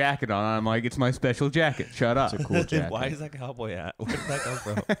put that jacket on? I'm like, it's my special jacket. Shut up. It's a cool jacket. Why is that cowboy hat? Where did that come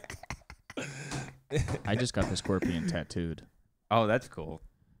from? I just got the scorpion tattooed. Oh, that's cool.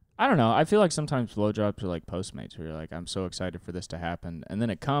 I don't know. I feel like sometimes blowjobs are like Postmates where you're like, I'm so excited for this to happen. And then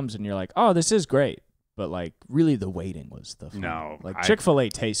it comes and you're like, oh, this is great. But like really the waiting was the fun. No, Like Chick-fil-A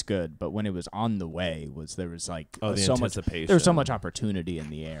tastes good, but when it was on the way there was like the so much anticipation. there was so much opportunity in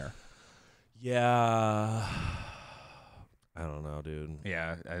the air. Yeah. I don't know, dude.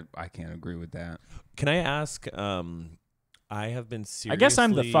 Yeah, I can't agree with that. Can I ask, I have been seriously... I guess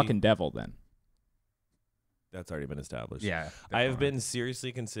I'm the fucking devil then. That's already been established. Yeah. I have been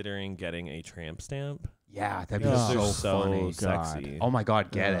seriously considering getting a tramp stamp. Yeah, that'd be Oh, so so funny. sexy. Oh my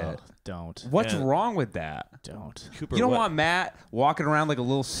God, get Ugh, it. Don't. What's Yeah. wrong with that? Don't. Cooper, You don't what- want Matt walking around like a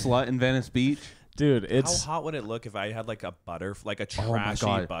little slut in Venice Beach? Dude, it's How hot would it look if I had like a like a Oh my trashy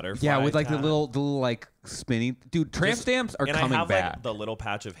God. butterfly? Yeah, with like the tat? little like spinny. Dude, tramp Just- stamps are and coming I have back. like the little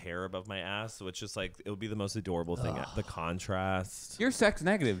patch of hair above my ass, so it's just like it would be the most adorable thing. The contrast. You're sex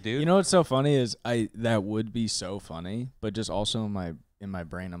negative, dude. You know what's so funny is that would be so funny, but just also in my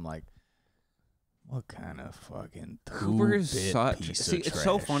brain I'm like, what kind of fucking Cooper is two-bit such. piece See, of it's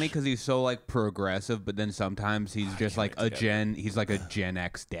so trash. funny because he's so like progressive, but then sometimes he's just like wait to get He's like a Gen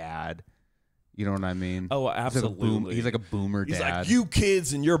X dad. You know what I mean? Oh, He's like a absolutely. He's like a boomer He's dad. like, you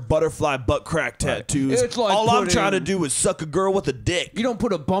kids and your butterfly butt crack tattoos. It's like all I'm trying to putting- do is suck a girl with a dick. You don't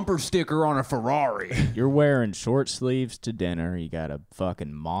put a bumper sticker on a Ferrari. You're wearing short sleeves to dinner. You got a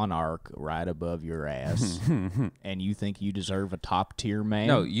fucking monarch right above your ass, and you think you deserve a top tier man?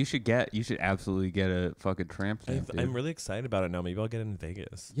 No, you should absolutely get a fucking tramp stamp. dude. I'm really excited about it now. Maybe I'll get it in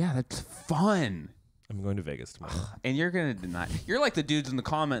Vegas. Yeah, that's fun. I'm going to Vegas tomorrow. And you're gonna deny. You're like the dudes in the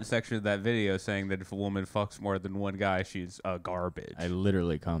comment section of that video saying that if a woman fucks more than one guy, she's garbage. I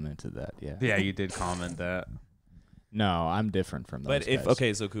literally commented that. Yeah. Yeah, you did comment that. No, I'm different from those But if guys.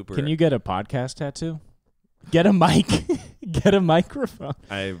 okay, so Cooper, Can you get a podcast tattoo? Get a mic. Get a microphone.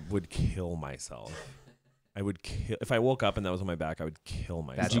 I would kill myself. I would kill if I woke up and that was on my back. I would kill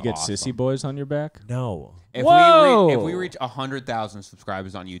myself. Did you get awesome. Sissy Boys on your back? No. If Whoa! we reach 100,000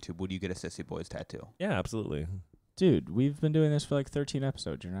 subscribers on YouTube, would you get a Sissy Boys tattoo? Yeah, absolutely. Dude, we've been doing this for like 13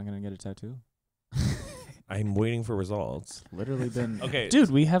 episodes. You're not going to get a tattoo? I'm waiting for results. Literally been. Okay. Dude,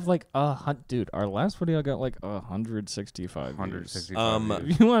 we have like dude, our last video got like 165 views. 165. Um,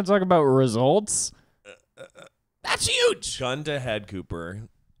 views. If you want to talk about results, That's huge. Gun to head Cooper.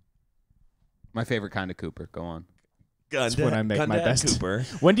 My favorite kind of Cooper. Go on. That's when I make my best. Cooper.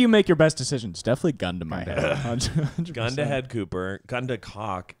 When do you make your best decisions? Definitely gun to my head. 100%. Gun to head Cooper. Gun to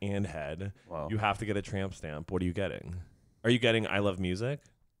cock and head. Wow. You have to get a tramp stamp. What are you getting? Are you getting I love music?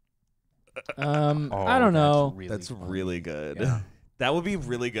 I don't know. That's really good. Yeah. That would be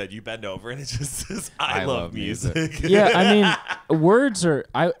really good. You bend over and it just says I love music. Yeah, I mean, words are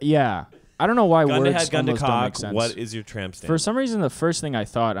I don't know why Gun words to head, gun to almost don't make cock. sense. What is your tramp stamp? For some reason, the first thing I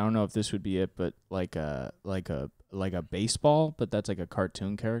thought, I don't know if this would be it, but like a baseball, but that's like a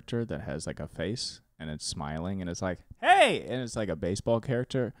cartoon character that has like a face and it's smiling and it's like, hey, and it's like a baseball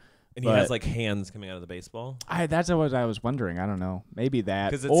character. And he has like hands coming out of the baseball. That's what I was wondering. I don't know. Maybe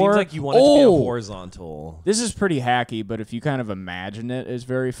that. Because it seems like you want it to be a horizontal. This is pretty hacky, but if you kind of imagine it, it's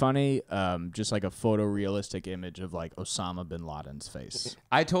very funny. Just like a photorealistic image of like Osama bin Laden's face.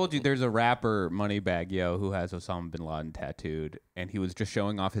 I told you there's a rapper, Moneybagg Yo, who has Osama bin Laden tattooed, and he was just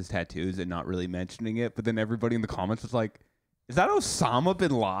showing off his tattoos and not really mentioning it. But then everybody in the comments was like, "Is that Osama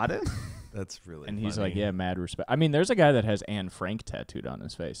bin Laden?" That's really And he's funny. like, yeah, mad respect. I mean, there's a guy that has Anne Frank tattooed on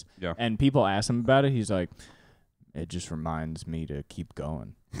his face. Yeah. And people ask him about it. He's like, it just reminds me to keep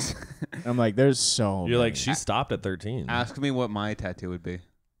going. I'm like, there's so You're like, many. she stopped at 13. Ask me what my tattoo would be.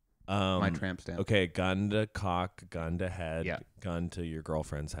 My tramp stamp. Okay, gun to cock, gun to head, Yeah. gun to your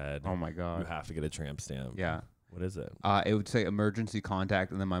girlfriend's head. Oh my You god. have to get a tramp stamp. Yeah. What is it? It would say emergency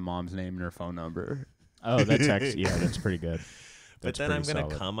contact and then my mom's name and her phone number. Oh, that's actually, yeah, that's pretty good. But That's then I'm pretty going to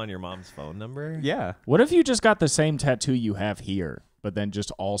solid. come on your mom's phone number? Yeah. What if you just got the same tattoo you have here, but then just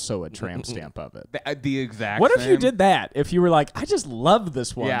also a tramp stamp of it? The exact What if you same. did that? If you were like, I just love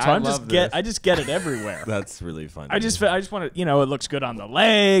this one, Yeah, so I I'm just love this. I just get it everywhere. That's really funny. I just want to, it looks good on the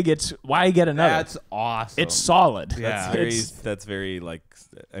leg. It's why get another. That's awesome. It's solid. Yeah. That's very like,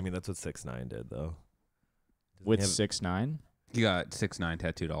 I mean, that's what 6ix9ine did, though. With Doesn't he 6ix9ine. You got 6ix9ine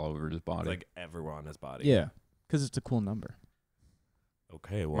tattooed all over his have, body. like everywhere on his body. Yeah, because it's a cool number.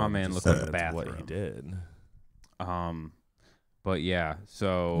 Okay, well, My man just looked like a that's what he bathroom. did. But yeah,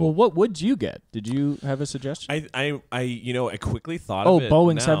 so Well, what would you get? Did you have a suggestion? I quickly thought of it.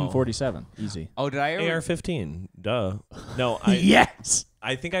 Boeing now. 747. Easy. Oh, did I ever AR-15. Duh. No, Yes.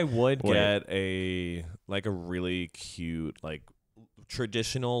 I think I would Wait. get a really cute, like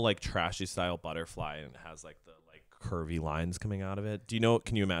traditional, like trashy style butterfly, and it has like the curvy lines coming out of it.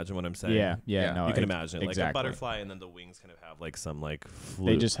 Can you imagine what I'm saying? Yeah. No, You can imagine it, like a exactly. butterfly, and then the wings kind of have like some like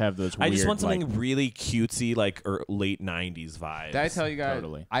They just have those. I Weird, just want something like, really cutesy, like late '90s vibes. Did I tell you guys?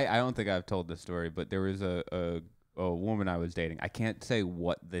 Totally. I don't think I've told this story, but there was a woman I was dating. I can't say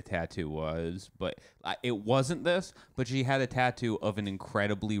what the tattoo was, but it wasn't this. But she had a tattoo of an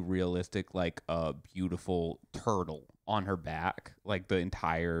incredibly realistic, like beautiful turtle on her back, like the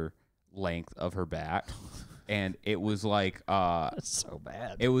entire length of her back. And it was like That's so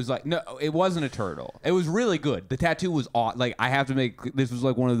bad. it was like no, it wasn't a turtle. It was really good. The tattoo was like I have to make this was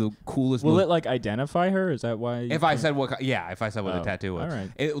like one of the coolest. Will it like identify her? Is that why? If I said what the tattoo was, all right.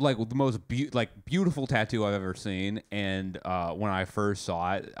 it like the most beautiful tattoo I've ever seen. And when I first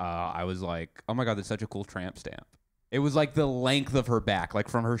saw it, I was like, oh my god, that's such a cool tramp stamp. It was like the length of her back, like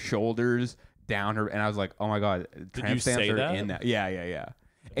from her shoulders down her, and I was like, oh my god, tramp you stamps say are that? in that. Yeah.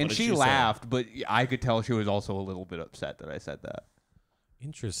 And did she you say? laughed, but I could tell she was also a little bit upset that I said that.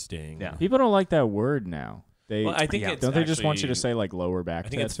 Interesting. Yeah. People don't like that word now. Well, I think it's don't they just want you to actually- say like lower back? I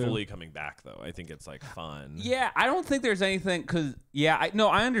think it's tattoo? fully coming back though. I think it's like fun. Yeah, I don't think there's anything because I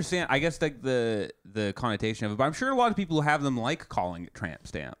understand. I guess like the connotation of it, but I'm sure a lot of people who have them like calling it tramp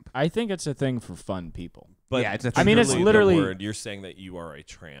stamp. I think it's a thing for fun people. But Yeah, it's a I mean, it's the literally- word, you're saying that you are a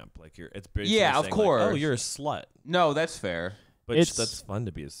tramp. Like it's basically Yeah, of saying, like, course. oh, you're a slut. No, that's fair. But It's- that's fun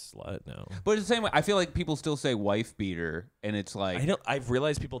to be a slut now. But it's the same way. I feel like people still say wife beater, and it's like I've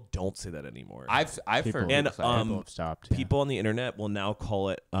realized people don't say that anymore. I've People- heard And, people say it. People have stopped. yeah. People on the internet will now call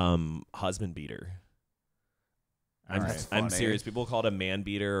it husband beater. All right. That's I'm funny. serious. People call it a man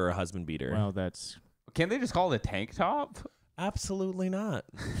beater or a husband beater. Well, that's Can't they just call it a tank top? Absolutely not.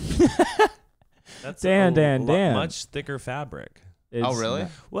 That's Dan. much thicker fabric. Oh, really?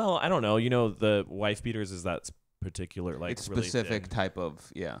 Well, I don't know. You know, the wife beaters is that particular like It's really specific thin. type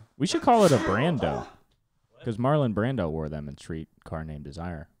of We should call it a Brando, because Marlon Brando wore them in Streetcar Named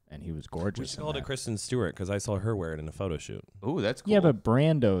Desire, and he was gorgeous. We should in call it a that. Kristen Stewart because I saw her wear it in a photo shoot. Ooh, that's cool. Yeah, but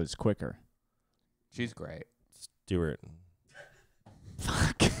Brando is quicker. she's great. Stewart.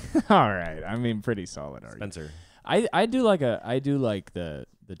 Fuck. All right. I mean, pretty solid argument. Spencer. I do like the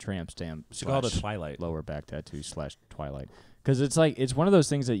tramp stamp. We should call it a slash Twilight. lower back tattoo / Twilight, because it's like it's one of those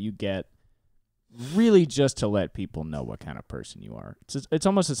things that you get really just to let people know what kind of person you are. It's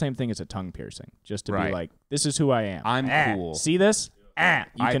almost the same thing as a tongue piercing, just to be like, this is who I am. I'm cool. See this? I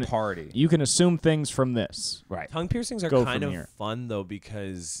party. You can assume things from this. Right. Tongue piercings are kind of fun though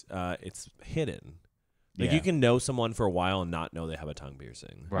because it's hidden. Like you can know someone for a while and not know they have a tongue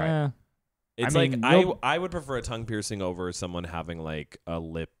piercing. Right. It's I would prefer a tongue piercing over someone having like a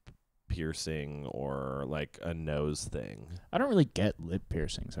lip piercing or like a nose thing. I don't really get lip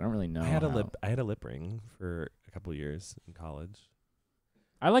piercings. I don't really know. I had a lip ring for a couple years in college.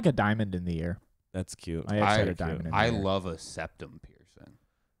 I like a diamond in the ear. That's cute. I had a diamond in the ear. I love a septum piercing.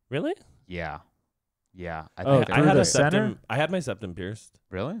 Really? Yeah. I had a septum. I had my septum pierced.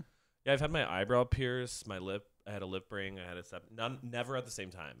 Really? Yeah, I've had my eyebrow pierced, my lip. I had a lip ring. I had a septum. Never at the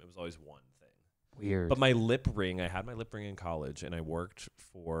same time. It was always one thing. Weird. But my lip ring, I had my lip ring in college, and I worked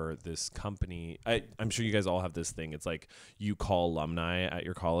for this company. I'm sure you guys all have this thing. It's like you call alumni at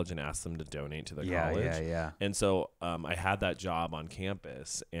your college and ask them to donate to the college. Yeah. And so I had that job on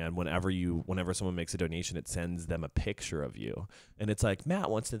campus, and whenever someone makes a donation, it sends them a picture of you, and it's like,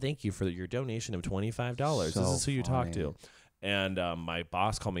 Matt wants to thank you for your donation of $25. This is who you talk to. And my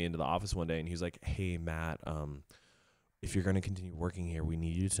boss called me into the office one day, and he was like, hey, Matt, if you're going to continue working here, we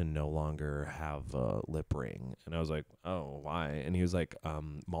need you to no longer have a lip ring. And I was like, oh, why? And he was like,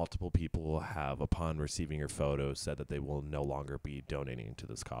 multiple people have, upon receiving your photo, said that they will no longer be donating to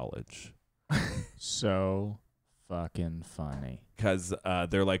this college. So fucking funny. Because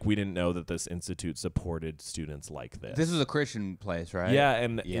they're like, we didn't know that this institute supported students like this. This was a Christian place, right? Yeah,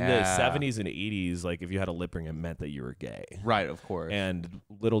 and in the 70s and 80s, like if you had a lip ring, it meant that you were gay. Right, of course. And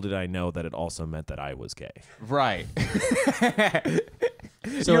little did I know that it also meant that I was gay. Right.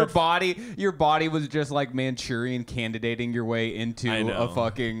 So your body was just like Manchurian candidating your way into a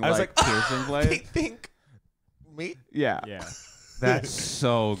fucking piercing place. They think me? Yeah. That's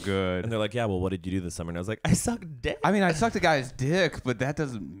so good. And they're like, yeah, well, what did you do this summer? And I was like, I sucked dick. I mean, I sucked a guy's dick, but that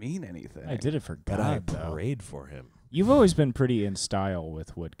doesn't mean anything. I did it for God, I prayed for him. You've always been pretty in style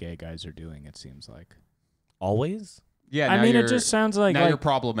with what gay guys are doing, it seems like. Always? Yeah, I mean, it just sounds like... Now you're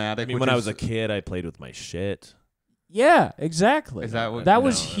problematic. I mean, when I was a kid, I played with my shit. Yeah, exactly. Is that what... That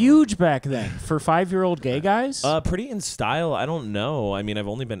was huge back then for 5-year-old gay guys? Pretty in style. I don't know. I mean, I've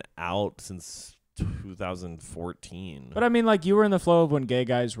only been out since 2014. But I mean, like, you were in the flow of when gay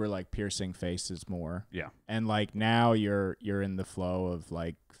guys were like piercing faces more. Yeah. And like now you're in the flow of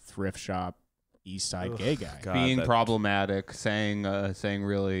like thrift shop East Side gay guy. God, being problematic, saying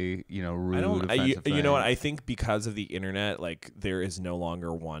really, rude, offensive you know what? things. I think because of the internet, like there is no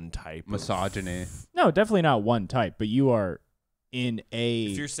longer one type misogyny. No, definitely not one type, but you are in a...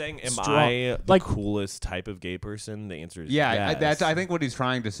 If you're saying, am I the coolest type of gay person? The answer is yes. I think what he's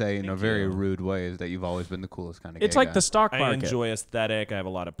trying to say in a very rude way is that you've always been the coolest kind of gay It's like guy. the stock market. I enjoy aesthetic. I have a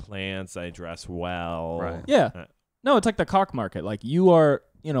lot of plants. I dress well. Right. Yeah. No, it's like the cock market. Like you are,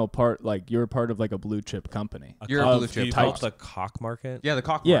 you're part of like a blue chip company. You're a blue chip. You call it the cock market? Yeah, the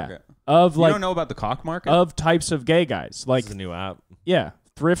cock market. Of like... You don't know about the cock market? Of types of gay guys. Like This is a new app. Yeah.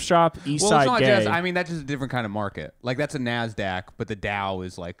 Thrift shop, East well, Side it's not gay. just. I mean, that's just a different kind of market. Like that's a NASDAQ, but the Dow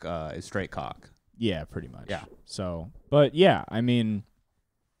is like is straight cock. Yeah, pretty much. Yeah. So, but yeah, I mean,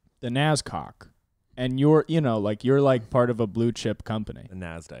 the NASCOC, and you're like part of a blue chip company. The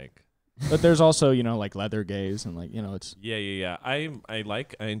NASDAQ. But there's also like leather gays and like it's. Yeah. I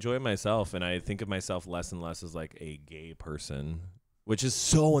enjoy myself, and I think of myself less and less as like a gay person, which is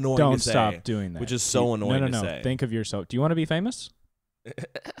so annoying. Don't to say. stop doing that. Which is so annoying to say. Think of yourself. Do you want to be famous?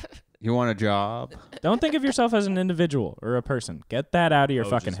 You want a job? Don't think of yourself as an individual or a person. Get that out of your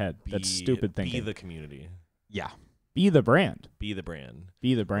fucking head. That's stupid thinking. Be the community. Yeah. Be the brand. Be the brand.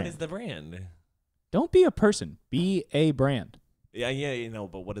 Be the brand. What is the brand? Don't be a person. Be a brand. Yeah,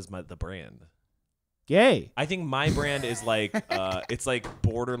 but what is the brand? Gay. I think my brand is like it's like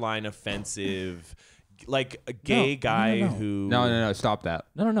borderline offensive, like a gay guy who. No. Stop that.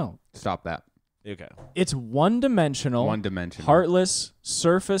 No. Stop that. Okay. It's one-dimensional, heartless,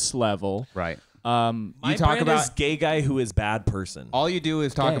 surface level. Right. My you talk brand about is gay guy who is bad person. All you do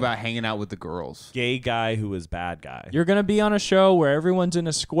is talk about hanging out with the girls. Gay guy who is bad guy. You're gonna be on a show where everyone's in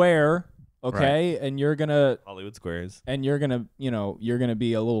a square, okay, and you're gonna Hollywood Squares, and you're gonna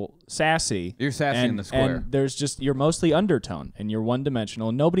be a little sassy. You're sassy in the square. And you're mostly undertone, and you're one-dimensional,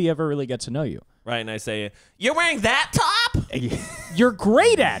 and nobody ever really gets to know you. Right, and I say, you're wearing that top? You're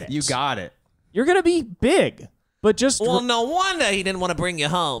great at it. You got it. You're going to be big, but just... Well, no wonder he didn't want to bring you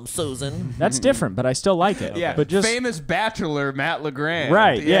home, Susan. That's different, but I still like it. Yeah, but just famous bachelor Matt LeGrand.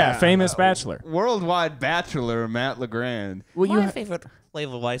 Right, yeah, famous bachelor. Worldwide bachelor Matt LeGrand. Well, My favorite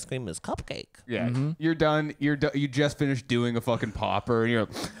flavor of ice cream is cupcake. Yeah, you're done. You just finished doing a fucking popper, and you're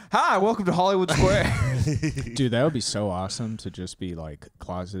like, "Hi, welcome to Hollywood Square." Dude, that would be so awesome to just be like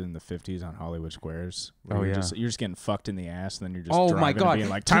closeted in the 50s on Hollywood Squares. Oh, you're yeah. you're just getting fucked in the ass, and then you're just Oh, driving my and God. being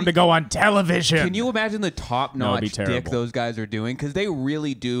like, time to go on television. Can you imagine the top-notch dick terrible. those guys are doing? Because they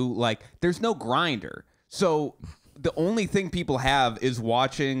really do. Like, there's no grinder, so the only thing people have is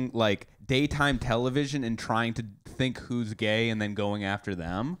watching like daytime television and trying to think who's gay and then going after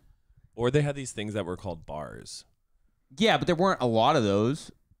them. Or they had these things that were called bars. Yeah, but there weren't a lot of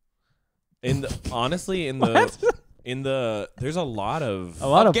those. Honestly, there's a lot of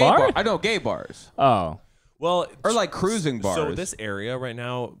of gay bars? I know gay bars. Oh. well, Or like cruising bars. So this area right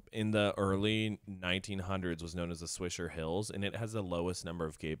now in the early 1900s was known as the Swisher Hills, and it has the lowest number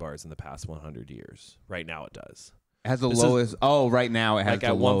of gay bars in the past 100 years. Right now, it does. It has the lowest. Right now it has Like the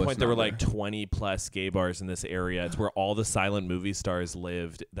at lowest one point, there were number. like 20 plus gay bars in this area. It's where all the silent movie stars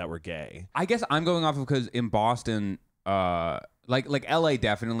lived that were gay. I guess I'm going off of because in Boston, like LA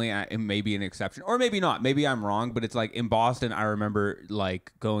definitely, it may be an exception, or maybe not. Maybe I'm wrong, but it's like in Boston, I remember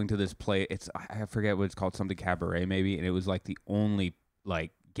like going to this place. I forget what it's called, something cabaret maybe, and it was like the only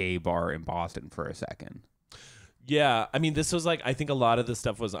like gay bar in Boston for a second. Yeah, I mean, this was like, I think a lot of this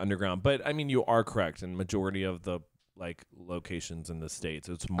stuff was underground, but I mean, you are correct. In majority of the like locations in the States,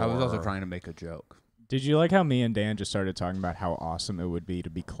 it's more. I was also trying to make a joke. Did you like how me and Dan just started talking about how awesome it would be to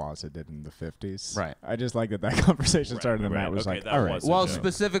be closeted in the 50s? Right. I just like that conversation started and right. Matt was Okay, like, that all right. was Well, joke.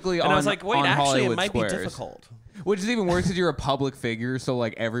 specifically and on I was like, wait, on actually, Hollywood it might Squares, be difficult. which is even worse because you're a public figure, so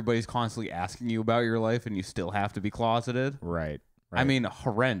like everybody's constantly asking you about your life, and you still have to be closeted. Right. I mean,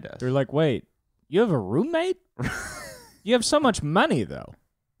 horrendous. They're like, wait, you have a roommate? You have so much money, though.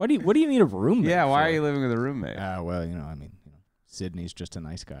 What do you need a roommate Yeah, why for? are you living with a roommate? Well, Sydney's just a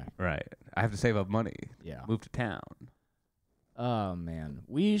nice guy. Right. I have to save up money. Yeah. Move to town. Oh, man.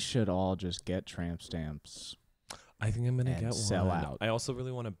 We should all just get tramp stamps. I think I'm gonna And get sell one. out. I also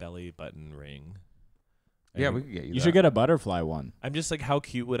really want a belly button ring. Yeah, And we could get you. You should get a butterfly one. I'm just like, how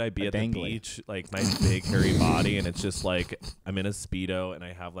cute would I be A at dangly. the beach? Like my big hairy body, and it's just like I'm in a Speedo, and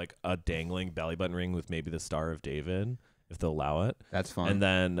I have like a dangling belly button ring with maybe the Star of David, if they'll allow it. That's fun. And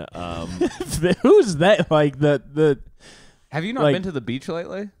then Who's that? Like the Have you not like- been to the beach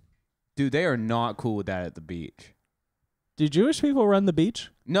lately? Dude, they are not cool with that at the beach. do Jewish people run the beach?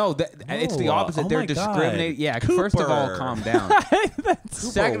 No, it's the No, opposite. oh They're my God. discriminated. Yeah, first of all, Cooper. calm down.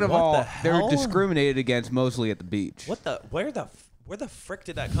 Second of what all, the they're hell? discriminated against mostly at the beach. where the frick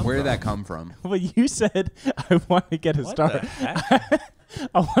did that come from? Where did that come from? Well, you said I want to get a What star. the heck?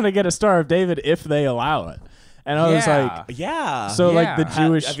 I want to get a Star of David if they allow it. And I was Yeah. like, Yeah. so like the Yeah.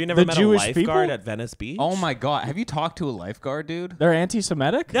 Jewish, Have you never the met Jewish a lifeguard people, at Venice Beach? Oh my God. Have you talked to a lifeguard, dude? they're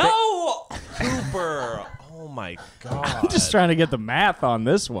anti-Semitic. No, Cooper. Oh my God. I'm just trying to get the math on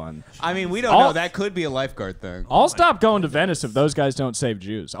this one. I mean, we don't All- know. That could be a lifeguard thing. I'll stop going to Venice if those guys don't save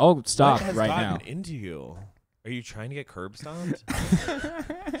Jews. I'll stop What has right gotten now. into you? Are you trying to get curb stomped?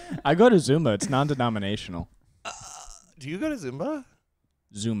 I go to Zumba. It's non-denominational. Do you go to Zumba?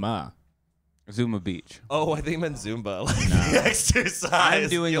 Zuma. Zuma Beach. Oh, I think you meant Zumba, like the exercise. I'm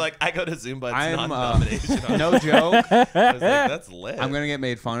doing You're a- like, I go to Zumba. It's I'm, non-denominational. No joke. I was like, that's lit. I'm going to get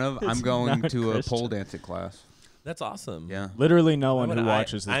made fun of. I'm going not to a Christian. pole dancing class. That's awesome. Yeah. Literally no one Why who would I-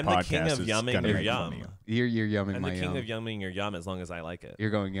 watches this I'm podcast the king of is yumming gonna your make fun of yum. you. You're yumming I'm my the king yum. of yumming your yum as long as I like it.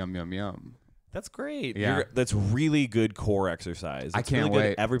 You're going yum, yum, yum. That's great. Yeah. That's really good core exercise. I It's can't really good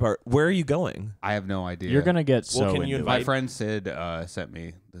wait. Every part. Where are you going? I have no idea. You're gonna get so Well, can you into My invite- it. friend Sid sent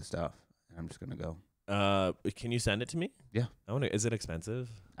me the stuff. I'm just going to go. Can you send it to me? Yeah. I want to. Is it expensive?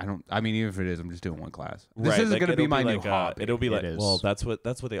 I mean, even if it is, I'm just doing one class. This Right, isn't like, going to be it'll my new like, hobby. It'll be like, is. well, that's what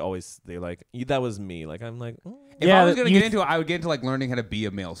they like. That was me. Like I'm like, If Yeah, I was going to you get into it, I would get into like learning how to be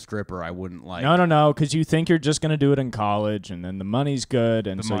a male stripper. I wouldn't like. No, because you think you're just gonna do it in college, and then the money's good,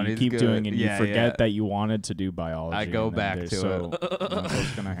 and The so you money's keep good. doing it, and Yeah, you forget yeah. that you wanted to do biology. I go and then back there's to so that's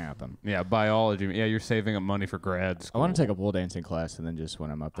what's gonna happen. Yeah, biology. Yeah, you're saving up money for grad I school. want to take a pole dancing class, and then just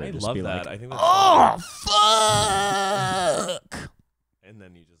when I'm up there, I just love be that. like, I think that's fuck, and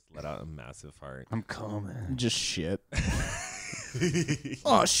then you just let out a massive fart. I'm coming. just shit.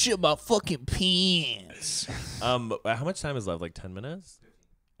 Oh shit, my fucking pants. How much time is left? Like 10 minutes?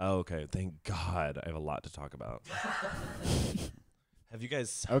 Oh, okay. Thank God. I have a lot to talk about. Have you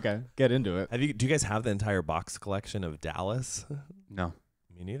guys? Okay, get into it. Do you guys have the entire box collection of Dallas? No,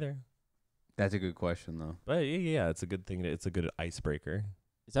 Me neither. that's a good question though. But yeah, it's a good thing. It's a good icebreaker.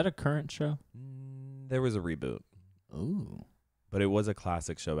 Is that a current show? There was a reboot, Ooh, but it was a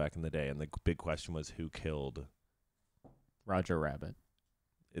classic show back in the day. And the big question was who killed. Roger Rabbit.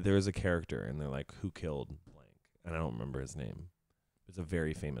 There was a character, and they're like, who killed blank? And I don't remember his name. It's a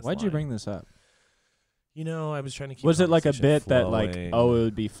very famous Why'd line. you bring this up? You know, I was trying to keep Was it like a bit that like, flowing. oh, it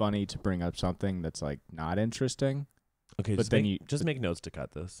would be funny to bring up something that's like not interesting? Okay, but then just make notes to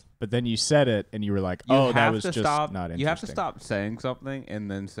cut this. But then you said it and you were like, You oh, that have was to just stop, not interesting. You have to stop saying something and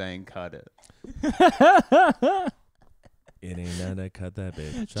then saying cut it. It ain't none to cut that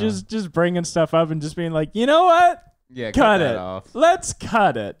bitch. just bringing stuff up and just being like, you know what? Yeah, cut that it off. Let's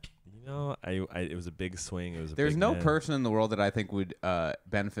cut it. You know, it was a big swing. It was. There's big no man. person in the world that I think would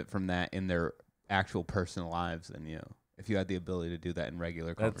benefit from that in their actual personal lives than you. If you had the ability to do that in regular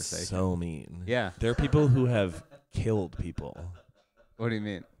That's conversation. so mean. Yeah. There are people who have killed people. What do you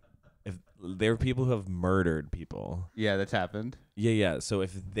mean? If there are people who have murdered people. Yeah, that's happened. Yeah. So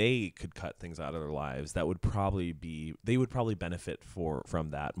if they could cut things out of their lives, that would probably they would probably benefit from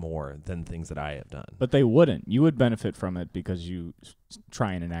that more than things that I have done. But they wouldn't. You would benefit from it because you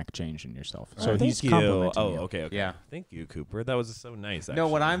try and enact change in yourself. So Thank he's you. complimenting you. Okay. Yeah. Thank you, Cooper. That was so nice. No,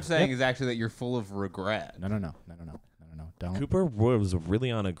 what actually. I'm saying is actually that you're full of regret. No. Don't. Cooper was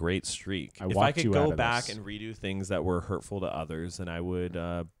really on a great streak. I If I walked could you go out of back this. and redo things that were hurtful to others, and I would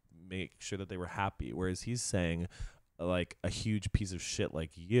make sure that they were happy. Whereas he's saying, like, a huge piece of shit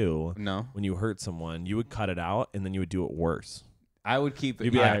like you, No. when you hurt someone, you would cut it out, and then you would do it worse. I would keep it.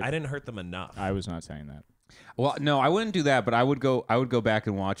 You'd be Yeah. like, I didn't hurt them enough. I was not saying that. Well, no, I wouldn't do that, but I would go back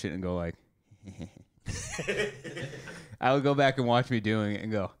and watch it and go like I would go back and watch me doing it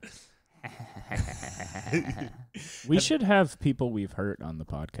and go We should have people we've hurt on the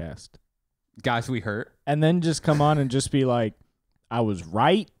podcast. guys, we hurt. And then just come on and just be like, I was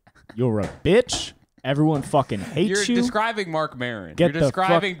right. You're a bitch. Everyone fucking hates You're you. describing Mark Maron. Get You're the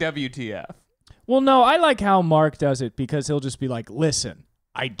describing WTF. Well, no, I like how Mark does it because he'll just be like, listen,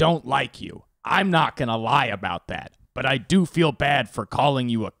 I don't like you. I'm not going to lie about that. But I do feel bad for calling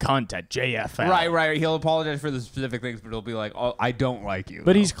you a cunt at JFL. Right. He'll apologize for the specific things, but he'll be like, "Oh, I don't like you."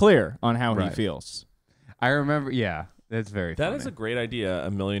 But he's clear on how he Right. feels. I remember. Yeah, that's very. That funny. is a great idea,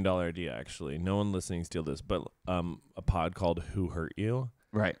 $1 million idea, actually. No one listening steal this, but a pod called Who Hurt You?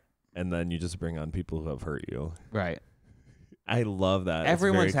 right. And then you just bring on people who have hurt you. Right. I love that.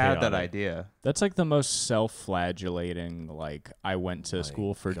 Everyone's it's very had that chaotic. idea. That's like the most self-flagellating, like, I went to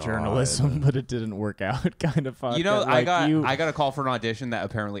school for God. journalism, but it didn't work out kind of podcast. You know, like I got a call for an audition that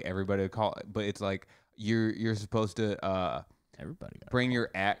apparently everybody would call, but it's like you're supposed to everybody got bring your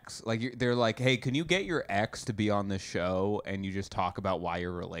ex. Like they're like, hey, can you get your ex to be on the show and you just talk about why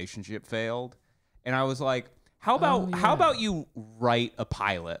your relationship failed? And I was like, how about you write a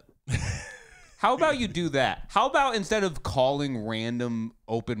pilot? How about you do that? How about instead of calling random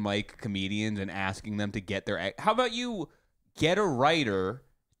open mic comedians and asking them to get their ex, how about you get a writer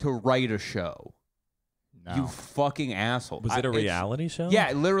to write a show? No. You fucking asshole. Was it a reality show?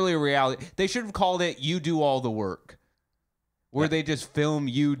 Yeah, literally a reality. They should have called it "You Do All the Work," where they just film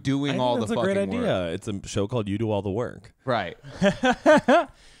you doing all the that's fucking a great work. idea. It's a show called You Do All the Work. Right.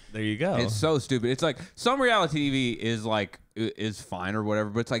 There you go. It's so stupid. It's like some reality TV is fine or whatever,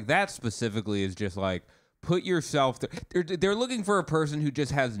 but it's like that specifically is just like put yourself. They're looking for a person who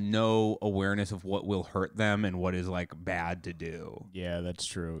just has no awareness of what will hurt them and what is like bad to do. Yeah, that's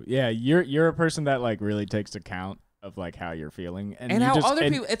true. Yeah, you're a person that like really takes account of like how you're feeling and And you how just, other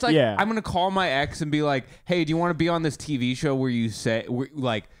and- people, it's like, yeah. I'm going to call my ex and be like, hey, do you want to be on this TV show where you say,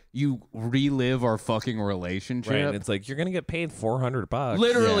 like, you relive our fucking relationship? right. And it's like, you're going to get paid $400.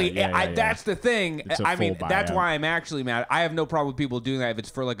 Literally, Yeah. that's the thing. It's a I mean, full that's buyout. why I'm actually mad. I have no problem with people doing that if it's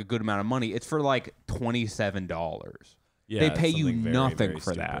for like a good amount of money. It's for like $27. Yeah, They it's pay you something very, nothing very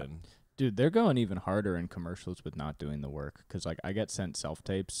for that. stupid. Dude, they're going even harder in commercials with not doing the work because like I get sent self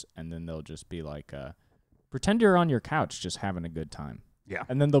tapes and then they'll just be like, pretend you're on your couch just having a good time. Yeah.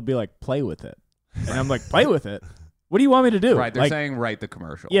 And then they'll be like, play with it. And I'm like, play with it? What do you want me to do? Right, they're like, saying write the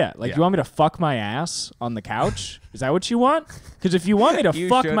commercial. yeah, like you want me to fuck my ass on the couch? Is that what you want? Because if you want me to You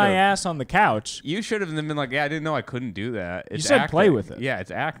fuck my should've. ass on the couch, You should have then been like, yeah, I didn't know I couldn't do that. It's said play acting. with it. Yeah,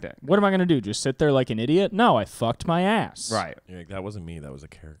 it's acting. what am I going to do? Just sit there like an idiot? No, I fucked my ass. Right. You're like, that wasn't me. That was a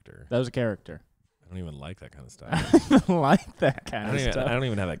character. That was a character. I don't even like that kind of stuff. I don't like that kind of stuff. I don't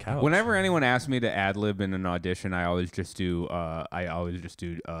even have that couch. Whenever anyone asks me to ad lib in an audition, I always just do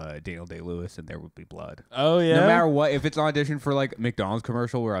Daniel Day-Lewis and There Would Be Blood. Oh, yeah? No matter what, if it's an audition for like McDonald's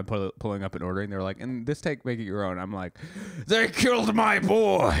commercial where I'm pulling up and ordering, they're like, and this take, make it your own. I'm like, they killed my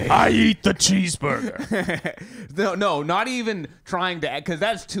boy. I eat the cheeseburger. no, not even trying to, because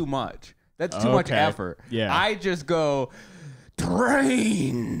that's too much. That's too much Okay. effort. Yeah. I just go,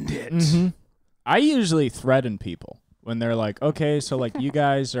 trained it. Mm-hmm. I usually threaten people when they're like, okay, so like you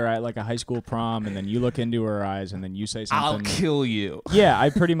guys are at like a high school prom and then you look into her eyes and then you say I'll something. kill you. Yeah, I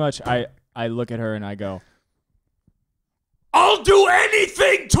pretty much, I look at her and I go, I'll do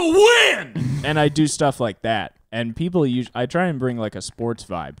anything to win. And I do stuff like that. And people I try and bring like a sports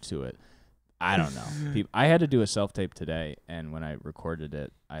vibe to it. I don't know. I had to do a self-tape today, and when I recorded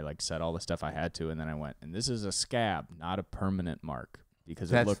it, I like said all the stuff I had to, and then I went, and this is a scab, not a permanent mark,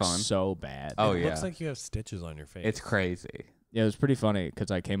 because it looks so bad. Oh, it yeah. looks like you have stitches on your face. It's crazy. Yeah, it was pretty funny because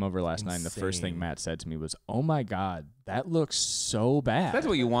I came over last night and the first thing Matt said to me was, "Oh my God, that looks so bad." That's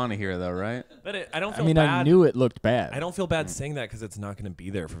what you want to hear, though, right? But I don't feel bad. I knew it looked bad. I don't feel bad saying that because it's not going to be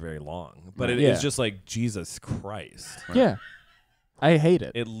there for very long. But it's just like, Jesus Christ. Right. Yeah. I hate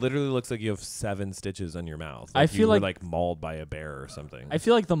it. It literally looks like you have 7 stitches on your mouth. I feel you were like mauled by a bear or something. I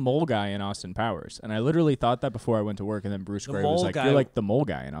feel like the mole guy in Austin Powers, and I literally thought that before I went to work, and then Bruce Gray was like, "You're like the mole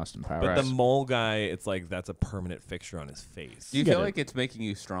guy in Austin Powers." But the mole guy, it's like that's a permanent fixture on his face. Do you feel like it's making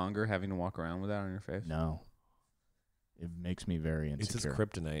you stronger having to walk around with that on your face? No. It makes me very insecure. It's his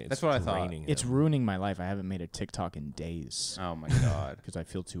kryptonite. That's what I thought. It's ruining my life. I haven't made a TikTok in days. Oh my God. Because I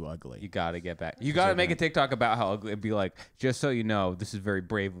feel too ugly. You got to get back. You got to make a TikTok about how ugly. It'd be like, just so you know, this is very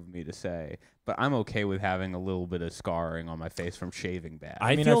brave of me to say, but I'm okay with having a little bit of scarring on my face from shaving bad.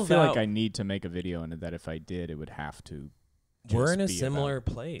 I feel like I need to make a video, and that if I did, it would have to. We're in a similar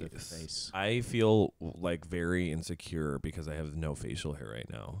place. I feel like very insecure because I have no facial hair right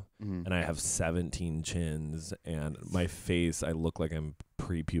now. Mm-hmm. And I have 17 chins, and my face, I look like I'm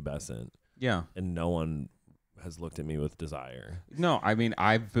prepubescent. Yeah. And no one has looked at me with desire. No, I mean,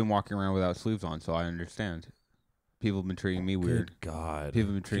 I've been walking around without sleeves on, so I understand. People have been treating me weird. Good God.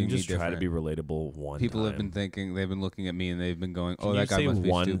 People have been treating me different. Try to be relatable one People time. have been thinking, they've been looking at me, and they've been going, oh, Can that guy must be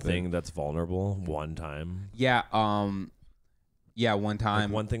one stupid. thing that's vulnerable one time? Yeah, yeah, one time.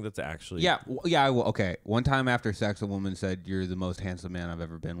 Like one thing that's actually... Yeah, okay. One time after sex, a woman said, "You're the most handsome man I've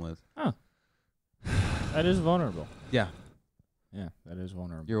ever been with." Oh. That is vulnerable. Yeah. Yeah, that is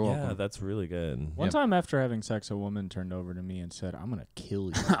vulnerable. You're welcome. Yeah, that's really good. One time after having sex, a woman turned over to me and said, "I'm going to kill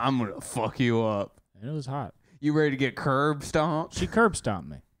you." I'm going to fuck you up. And it was hot. You ready to get curb stomped? She curb stomped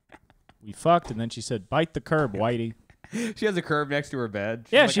me. We fucked, and then she said, "Bite the curb, Whitey." She has a curb next to her bed.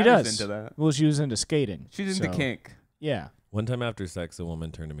 She's like, she does. into that. Well, she was into skating. She's into kink. Yeah. One time after sex, a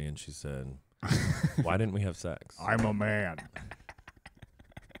woman turned to me and she said, "Why didn't we have sex?" I'm a man.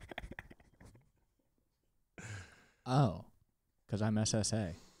 Oh, because I'm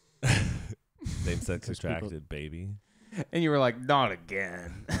SSA. Same-sex attracted, baby. And you were like, "Not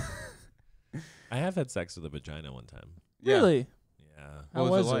again." I have had sex with a vagina one time. Yeah. Really? Yeah. How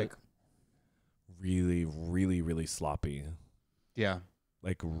was it like? Really, really, really sloppy. Yeah.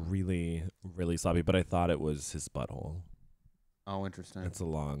 Like really, really sloppy. But I thought it was his butthole. Oh, interesting. It's a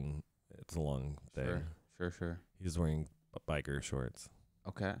long thing. Sure. He was wearing biker shorts.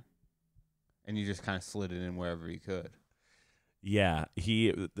 Okay. And you just kind of slid it in wherever you could. Yeah.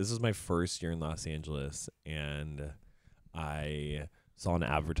 This was my first year in Los Angeles, and I saw an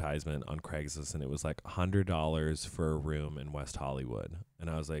advertisement on Craigslist, and it was like $100 for a room in West Hollywood. And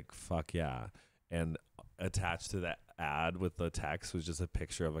I was like, fuck yeah. And attached to that ad with the text was just a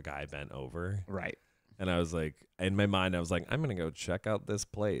picture of a guy bent over. Right. And I was like, in my mind, I was like, I'm going to go check out this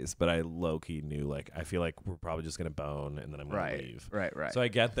place. But I low-key knew, like, I feel like we're probably just going to bone and then I'm going to leave. Right. So I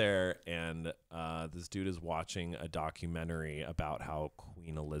get there, and this dude is watching a documentary about how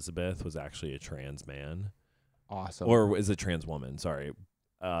Queen Elizabeth was actually a trans man. Awesome. Or is a trans woman, sorry.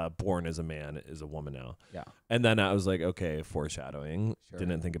 Born as a man, is a woman now. Yeah. And then I was like, okay, foreshadowing. Sure.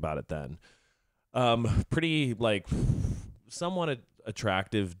 Didn't think about it then. Pretty, like, somewhat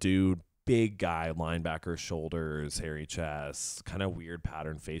attractive dude. Big guy, linebacker shoulders, hairy chest, kind of weird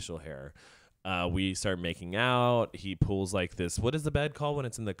pattern facial hair. We start making out. He pulls like this. What is the bed called when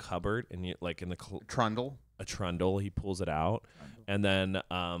it's in the cupboard and you like in the trundle? A trundle. He pulls it out, and then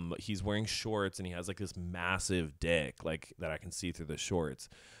he's wearing shorts and he has like this massive dick like that I can see through the shorts.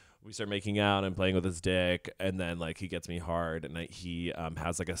 We start making out and playing with his dick, and then like he gets me hard, and he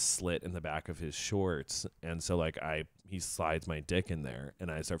has like a slit in the back of his shorts, and so like he slides my dick in there,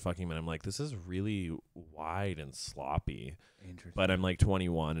 and I start fucking him, and I'm like, this is really wide and sloppy. Interesting. But I'm like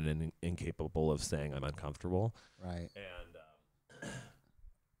 21 and incapable of saying I'm uncomfortable. Right. And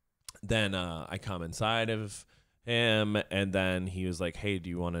then I come inside of him, and then he was like, hey, do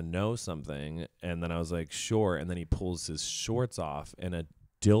you want to know something? And then I was like, sure. And then he pulls his shorts off, and a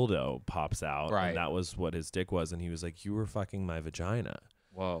dildo pops out. Right. And that was what his dick was. And he was like, you were fucking my vagina.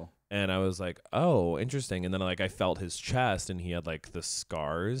 Whoa. And I was like, oh, interesting. And then like I felt his chest, and he had like the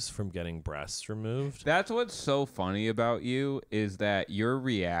scars from getting breasts removed. That's what's so funny about you is that your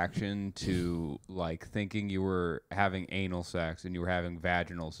reaction to like thinking you were having anal sex and you were having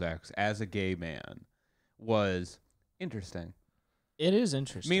vaginal sex as a gay man was interesting. It is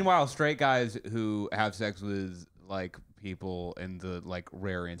interesting. Meanwhile, straight guys who have sex with like people in the like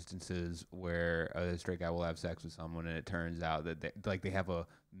rare instances where a straight guy will have sex with someone and it turns out that they have a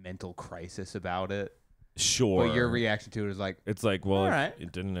mental crisis about it. Sure. But your reaction to it is like, it's like, well, right.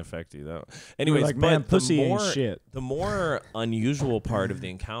 it didn't affect you though. Anyways, like, but man, pussy ain't shit. The more unusual part of the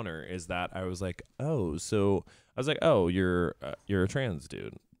encounter is that I was like, oh, you're a trans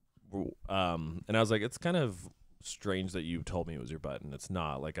dude. And I was like, it's kind of strange that you told me it was your butt and it's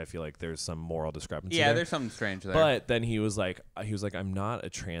not. Like, I feel like there's some moral discrepancy. yeah, there. there's something strange there. But then he was like, I'm not a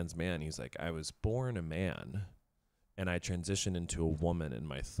trans man. He's like, I was born a man and I transitioned into a woman in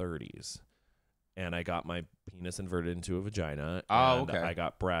my 30s. And I got my penis inverted into a vagina. Oh, and okay. I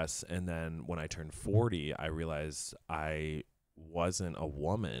got breasts. And then when I turned 40, I realized I wasn't a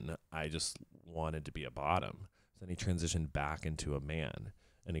woman. I just wanted to be a bottom. Then he transitioned back into a man.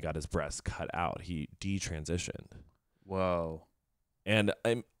 And he got his breasts cut out. He detransitioned. Whoa. And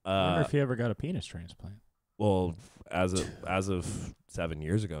I'm I wonder if he ever got a penis transplant. well, as of 7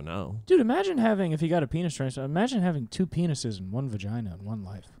 years ago, no. Dude, imagine having, if he got a penis transplant, imagine having 2 penises and 1 vagina in one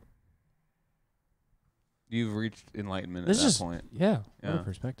life. You've reached enlightenment This at is that point. Yeah, what Yeah. a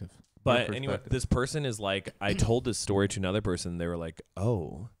perspective. But Good anyway, perspective. this person is like, I told this story to another person. They were like,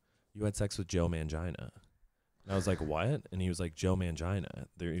 oh, you had sex with Joe Mangina. And I was like, what? And he was like, Joe Mangina.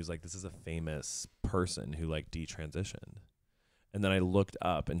 He was like, this is a famous person who like detransitioned. And then I looked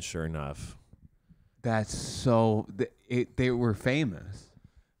up and sure enough. That's so, they were famous.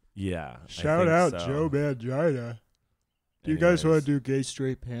 Yeah. I Shout think out so. Joe Mangina. Do you guys want to do gay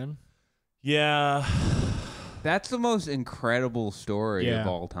straight pan? Yeah. That's the most incredible story of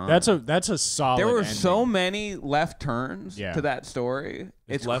all time. That's a solid There were ending. so many left turns Yeah. to that story.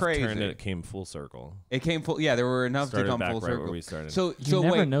 It's left crazy. turn and it came full circle. It came full. Yeah, there were enough Started to come back full right circle. where we started. So You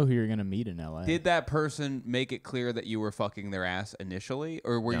never wait, know who you're going to meet in LA. did that person make it clear that you were fucking their ass initially,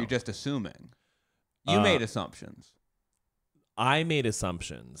 or were No. you just assuming? You made assumptions. I made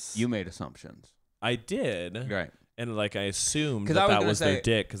assumptions. You made assumptions. I did. Right. And like I assumed 'Cause I was that gonna was their say-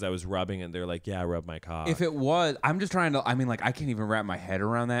 dick because I was rubbing it. They're like, yeah, rub my cock. If it was, I'm just trying to. I mean, like, I can't even wrap my head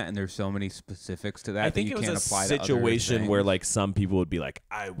around that, and there's so many specifics to that. I think that it you was can't a apply to other situation where things. like some people would be like,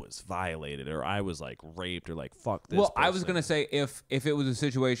 I was violated or I was like raped or like fuck this. Well, I was person. gonna say if it was a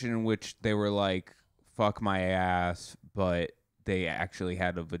situation in which they were like, fuck my ass, but they actually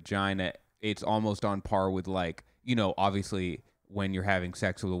had a vagina, it's almost on par with like, you know, obviously when you're having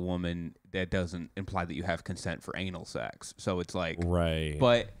sex with a woman, that doesn't imply that you have consent for anal sex. So it's like, right.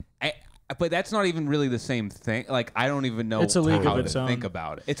 but that's not even really the same thing. Like, I don't even know It's a league how of to its own. think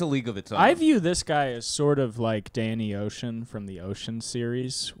about it. It's a league of its own. I view this guy as sort of like Danny Ocean from the Ocean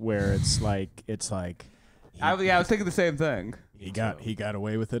series, where it's like I was thinking the same thing. he got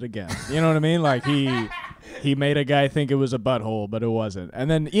away with it again. You know what I mean? Like he made a guy think it was a butthole, but it wasn't. And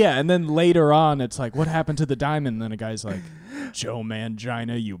then later on, it's like, what happened to the diamond? And then a guy's like, Joe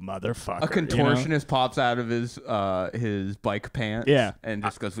Mangina, you motherfucker. A contortionist pops out of his bike pants. Yeah. And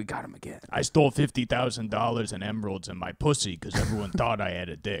just goes, we got him again. I stole $50,000 in emeralds in my pussy because everyone thought I had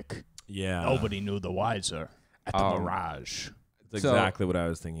a dick. yeah. Nobody knew the wiser at the Mirage. That's So- exactly what I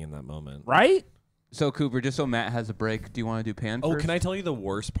was thinking in that moment. Right? So, Cooper, just so Matt has a break, do you want to do pan Oh, first? can I tell you the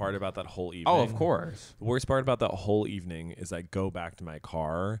worst part about that whole evening? Oh, of course. The worst part about that whole evening is I go back to my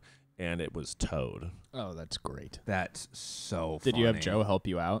car and it was towed. Oh, that's great. That's so Did you have funny. Joe help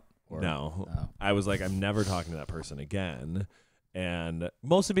you out? Or- No. Oh. I was like, I'm never talking to that person again. And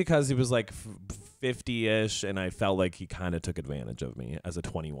mostly because he was like 50-ish and I felt like he kind of took advantage of me as a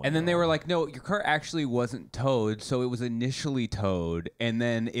 21. And then they were like, no, your car actually wasn't towed. So it was initially towed, and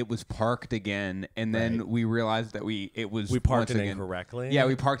then it was parked again. And then Right. we realized that we parked once it again- incorrectly. Yeah,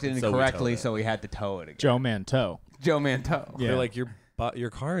 we parked it So we incorrectly, towed it. so we had to tow it again. Joe Manteau. Joe Manteau. Yeah. They're like, your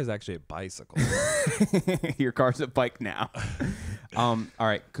car is actually a bicycle. Your car's a bike now. All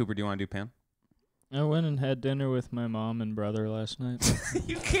right, Cooper, do you want to do pan? I went and had dinner with my mom and brother last night.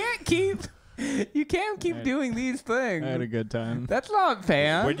 You can't keep doing these things. I had a good time. That's not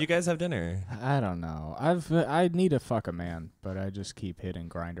pan. Where'd you guys have dinner? I don't know. I need to fuck a man, but I just keep hitting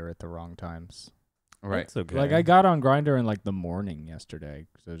Grinder at the wrong times. Right. That's okay. Like I got on Grinder in like the morning yesterday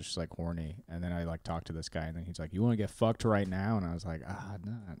because I was just like horny, and then I like talked to this guy, and then he's like, "You want to get fucked right now?" And I was like,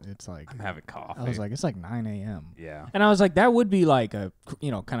 no, it's like I'm having coffee. I was like, it's like 9 a.m. yeah. And I was like, that would be like a,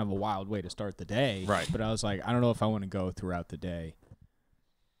 kind of a wild way to start the day. Right. But I was like, I don't know if I want to go throughout the day.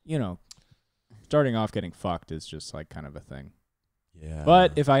 Starting off getting fucked is just like kind of a thing. Yeah.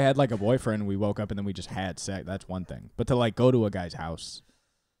 But if I had like a boyfriend, we woke up and then we just had sex, that's one thing. But to like go to a guy's house,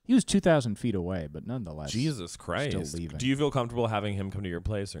 he was 2,000 feet away, but nonetheless. Jesus Christ. leaving. Do you feel comfortable having him come to your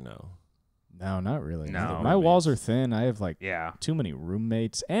place or no? No, not really. No. My walls are thin. I have like Yeah. too many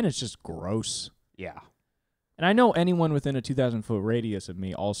roommates, and it's just gross. Yeah. And I know anyone within a 2,000-foot radius of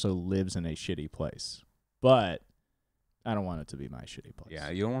me also lives in a shitty place. But I don't want it to be my shitty place. Yeah,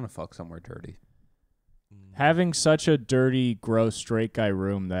 you don't want to fuck somewhere dirty. Having such a dirty, gross, straight guy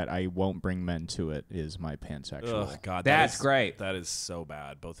room that I won't bring men to it is my pansexual. Oh, God. That's great. That is so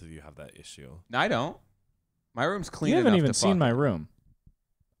bad. Both of you have that issue. I don't. My room's clean. You haven't enough even to seen fuck my it. room.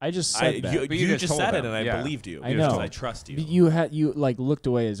 I just said that. You just told said it, them. and I believed you. I know. Because I trust you. You like looked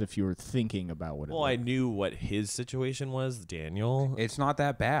away as if you were thinking about what it Well, was. I knew what his situation was, Daniel. It's not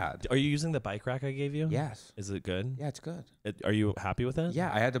that bad. Are you using the bike rack I gave you? Yes. Is it good? Yeah, it's good. Are you happy with it?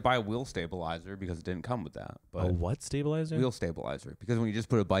 Yeah, I had to buy a wheel stabilizer because it didn't come with that. But A what stabilizer? wheel stabilizer, because when you just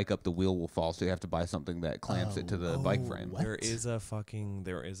put a bike up, the wheel will fall, so you have to buy something that clamps it to the bike frame. what? There is a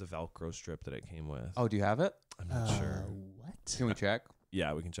Velcro strip that it came with. Oh, do you have it? I'm not sure. What? Can we check?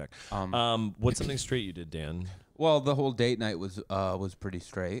 Yeah, we can check. What's something straight you did, Dan? Well, the whole date night was pretty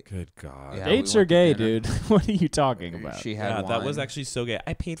straight. Good God. Yeah, Dates we are went to gay, dinner. dude. What are you talking about? She had Yeah, that was wine. actually so gay.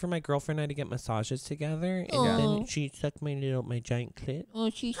 I paid for my girlfriend and I to get massages together, and then she sucked my giant clit. Oh,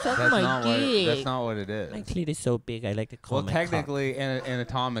 she sucked That's my not dick. that's not what it is. My clit is so big, I like to call Well, my cock. technically and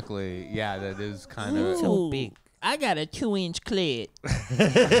anatomically, yeah, that is kind of. So big. I got a 2-inch clit.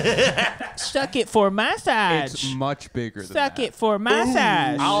 Suck it for massage. It's much bigger than Suck that. it for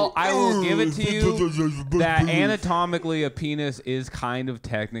massage. I will give it to you that anatomically a penis is kind of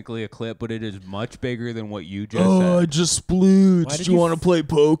technically a clit, but it is much bigger than what you just said. just Why splooged. did Do you you want to play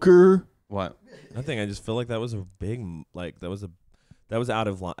poker? What? Nothing. I just feel like that was a big, that was out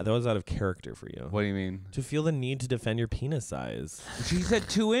of character for you. What do you mean? To feel the need to defend your penis size. She said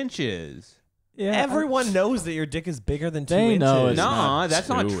 2 inches. Yeah, Everyone knows that your dick is bigger than 2 they inches. know it's No, not that's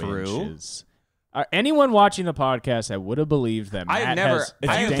not 2 true. inches. Anyone watching the podcast that would have believed that I've Matt never- has, If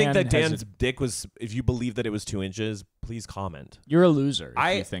I you Dan think that has Dan's dick was, if you believe that it was 2 inches, please comment. you're a loser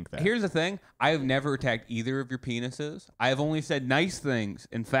if you think that. Here's the thing. I have never attacked either of your penises. I have only said nice things,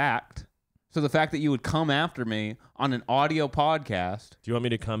 in fact. So the fact that you would come after me on an audio podcast. Do you want me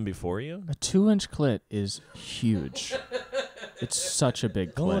to come before you? A 2-inch clit is huge. It's such a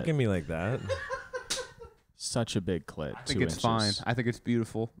big Don't look clit. at me like that. Such a big clit. I think 2 it's inches. fine. I think it's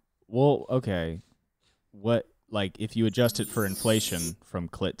beautiful. Well, okay. What, like, if you adjust it for inflation from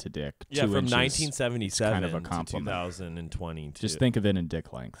clit to dick? Yeah, 2 from inches, 1977 kind of a to compliment. 2020. Just think of it in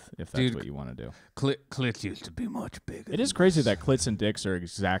dick length, if that's Dude, what you want to do. Clits used to be much bigger. It is crazy that clits and dicks are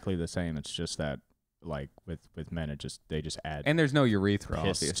exactly the same. It's just that, like, with men, they just add And there's no urethra,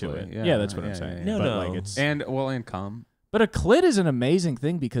 piss obviously. to it. Yeah, that's what I'm saying. No, but, no. like, it's And cum. but a clit is an amazing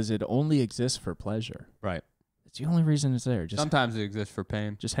thing because it only exists for pleasure. Right. It's the only reason it's there. Just Sometimes it exists for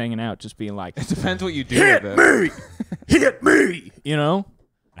pain. just hanging out, just being like, It depends what you do with it. hit me, you know.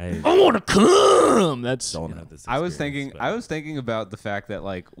 I I want to come. That's don't have this. I was experience, thinking about the fact that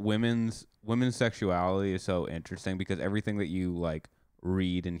like women's sexuality is so interesting because everything that you like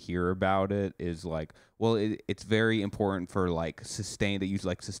read and hear about it is like, well, it's very important for like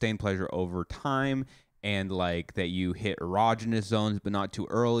sustain pleasure over time. And like that you hit erogenous zones, but not too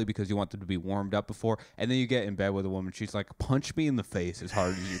early because you want them to be warmed up before. And then you get in bed with a woman. She's like, punch me in the face as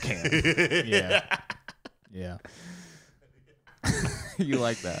hard as you can. yeah, yeah. You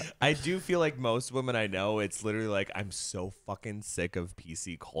like that? I do feel like most women I know, it's literally like I'm so fucking sick of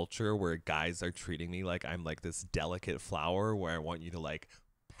PC culture where guys are treating me like I'm like this delicate flower where I want you to like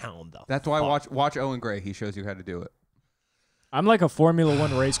pound the. That's why fuck. watch Owen Gray. He shows you how to do it. I'm like a Formula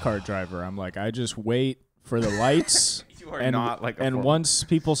One race car driver. I'm like, I just wait for the lights. You are and not like a and Formula- once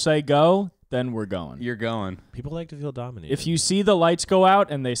people say go, then we're going. You're going, People like to feel dominated. If you see the lights go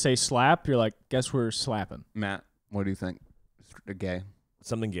out and they say slap, you're like, guess we're slapping. Matt. What do you think? Gay,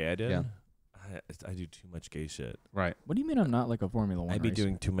 something gay I did, Yeah. I do too much gay shit. right? What do you mean I'm not like a Formula One I'd be racer?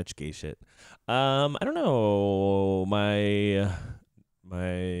 doing too much gay shit. I don't know. My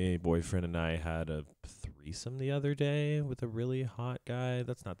boyfriend and I had a threesome the other day with a really hot guy.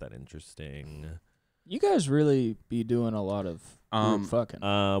 That's not that interesting. You guys really be doing a lot of group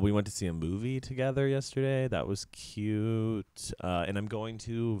fucking. We went to see a movie together yesterday. That was cute. And I'm going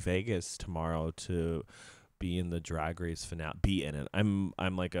to Vegas tomorrow to be in the Drag Race finale. Be in it. I'm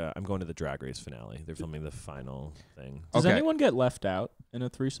going to the Drag Race finale. They're filming the final thing. Does Okay. anyone get left out in a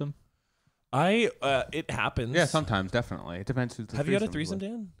threesome? It happens. Yeah, sometimes definitely. It depends who's the Have you had a threesome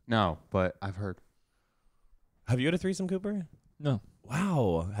threesome, with. Dan? No, but I've heard. Have you had a threesome, Cooper? No.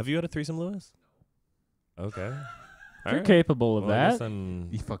 Wow. Have you had a threesome, Lewis? Okay. All You're right. capable of Well, I guess that. I'm-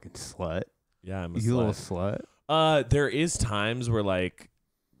 You fucking slut. yeah, I'm a You little slut. slut. There is times where like,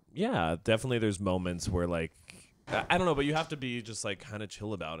 yeah, definitely there's moments where like I don't know, but you have to be just like kind of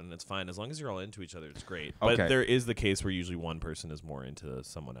chill about it, and it's fine as long as you're all into each other. It's great. Okay. But there is the case where usually one person is more into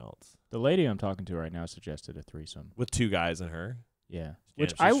someone else. The lady I'm talking to right now suggested a threesome With 2 guys and her. Yeah, Yeah,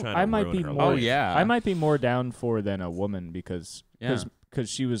 which she's trying to I might ruin be her more. life. Oh, yeah. I might be more down for than a woman because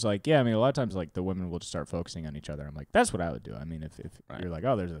she was like, yeah, I mean, a lot of times like the women will just start focusing on each other. I'm like, that's what I would do. I mean, if Right. you're like,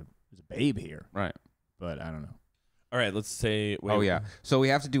 oh, there's a babe here, Right. but I don't know. All right, let's say. Wait, Oh yeah. So we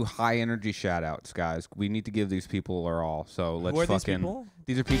have to do high energy shout outs, guys. We need to give these people our all. So let's Who are fucking. these people?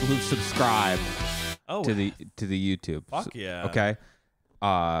 These are people who've subscribed Oh, to the YouTube. fuck yeah. Okay.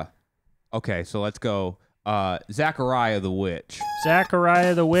 Okay. So let's go. Zachariah the Witch.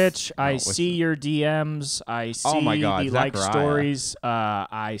 Zachariah the Witch, I what's see your DMs. I see Oh my God, the like Zachariah. stories.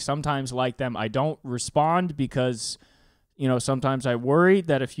 I sometimes like them. I don't respond because, sometimes I worry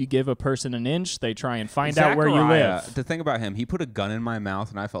that if you give a person an inch, they try and find out where you Zachariah, live. The thing about him, he put a gun in my mouth,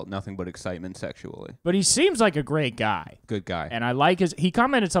 and I felt nothing but excitement sexually. But he seems like a great guy. Good guy. And I like he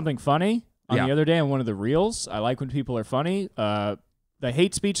commented something funny on Yeah. the other day on one of the reels. I like when people are funny. The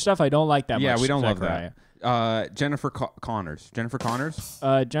hate speech stuff, I don't like that much. Yeah, we don't love Zachariah. that. Jennifer Connors. Jennifer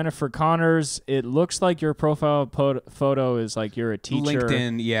Connors, it looks like your profile photo is like you're a teacher.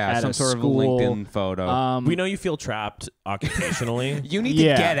 LinkedIn, yeah, at some a sort school. of a LinkedIn photo. We know you feel trapped occupationally. You need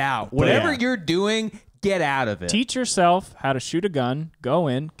Yeah. to get out. Whatever Yeah. you're doing, get out of it. Teach yourself how to shoot a gun, go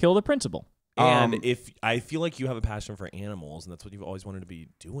in, kill the principal. And if I feel like you have a passion for animals, and that's what you've always wanted to be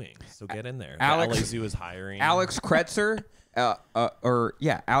doing, so get in there. Alex- The LA Zoo is hiring. Alex Kretzer, Alex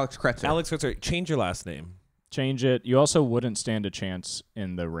Kretzer. Alex Kretzer, change your last name. Change it. You also wouldn't stand a chance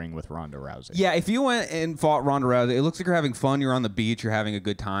in the ring with Ronda Rousey. Yeah, if you went and fought Ronda Rousey, it looks like you're having fun. You're on the beach. You're having a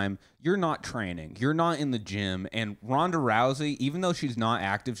good time. You're not training. You're not in the gym. And Ronda Rousey, even though she's not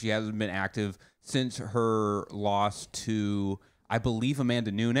active, she hasn't been active since her loss to, I believe,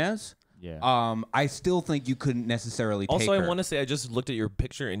 Amanda Nunes. Yeah. I still think you couldn't necessarily take Also, her. I want to say I just looked at your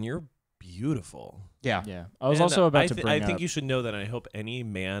picture, and you're beautiful. Yeah. Yeah. I was And also about to bring I up. think you should know that. And I hope any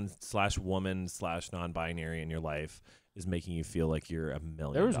man/woman/non-binary in your life is making you feel like you're $1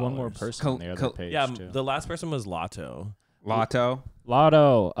 million. there was one more person on the other page, Yeah, too. the last person was Lotto. Lotto.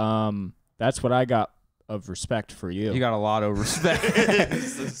 Lotto, that's what I got of respect for you. You got a lot of respect.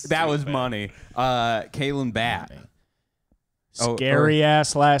 That was money. Kaylin Bat. Scary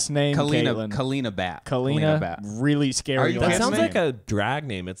ass last name, Kalina Bat. Kalina, really scary. Are you That last sounds name. like a drag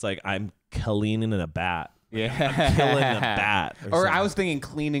name. It's like I'm cleaning in a bat. Yeah. I'm killing a bat. Or something. I was thinking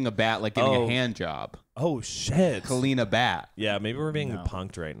cleaning a bat, like getting Oh. a hand job. Oh shit. Kalina Bat. Yeah, maybe we're being No.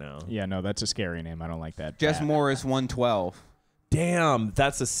 punked right now. Yeah, no, that's a scary name. I don't like that. Jess Bat. Morris 112. Damn,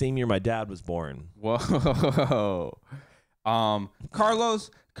 that's the same year my dad was born. Whoa. Carlos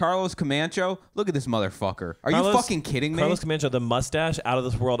Camacho. Look at this motherfucker. Are you fucking kidding me? Carlos Camacho, the mustache, out of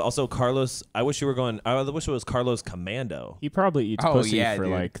this world. Also, Carlos. I wish it was Carlos Commando. He probably eats Oh, pussy yeah, for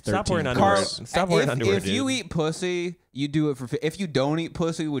dude. like 13 Stop wearing years. underwear. Stop wearing underwear, If you dude. eat pussy, you do it for. If you don't eat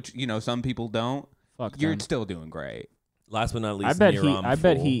pussy, which some people don't, Fuck you're them. still doing great. Last but not least, I bet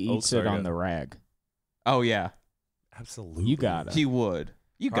Niram he Fool. eats it on the rag. Oh yeah, Absolutely. You got it. he would.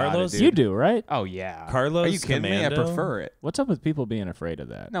 You Carlos, got it, dude. You do, right? Oh yeah. Carlos Are you kidding me? I Commando? prefer it. What's up with people being afraid of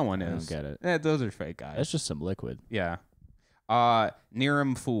that? No one I is. don't get it. Those are fake guys. That's just some liquid. Yeah.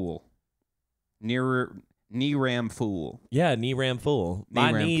 Niram Fool. Niram Fool. Yeah, knee ram fool.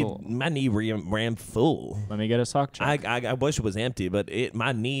 My Knee ram knee, fool. my knee ram full. Let me get a sock check. I wish it was empty, but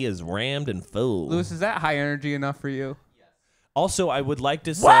my knee is rammed and full. Lewis, is that high energy enough for you? Also, I would like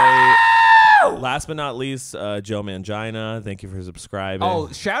to say, last but not least, Joe Mangina. Thank you for subscribing. Oh,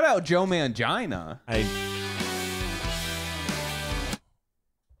 shout out Joe Mangina.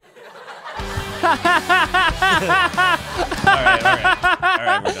 All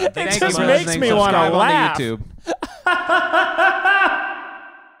right, we're done. It Thanks just so much. makes me wanna Subscribe on laugh. the YouTube.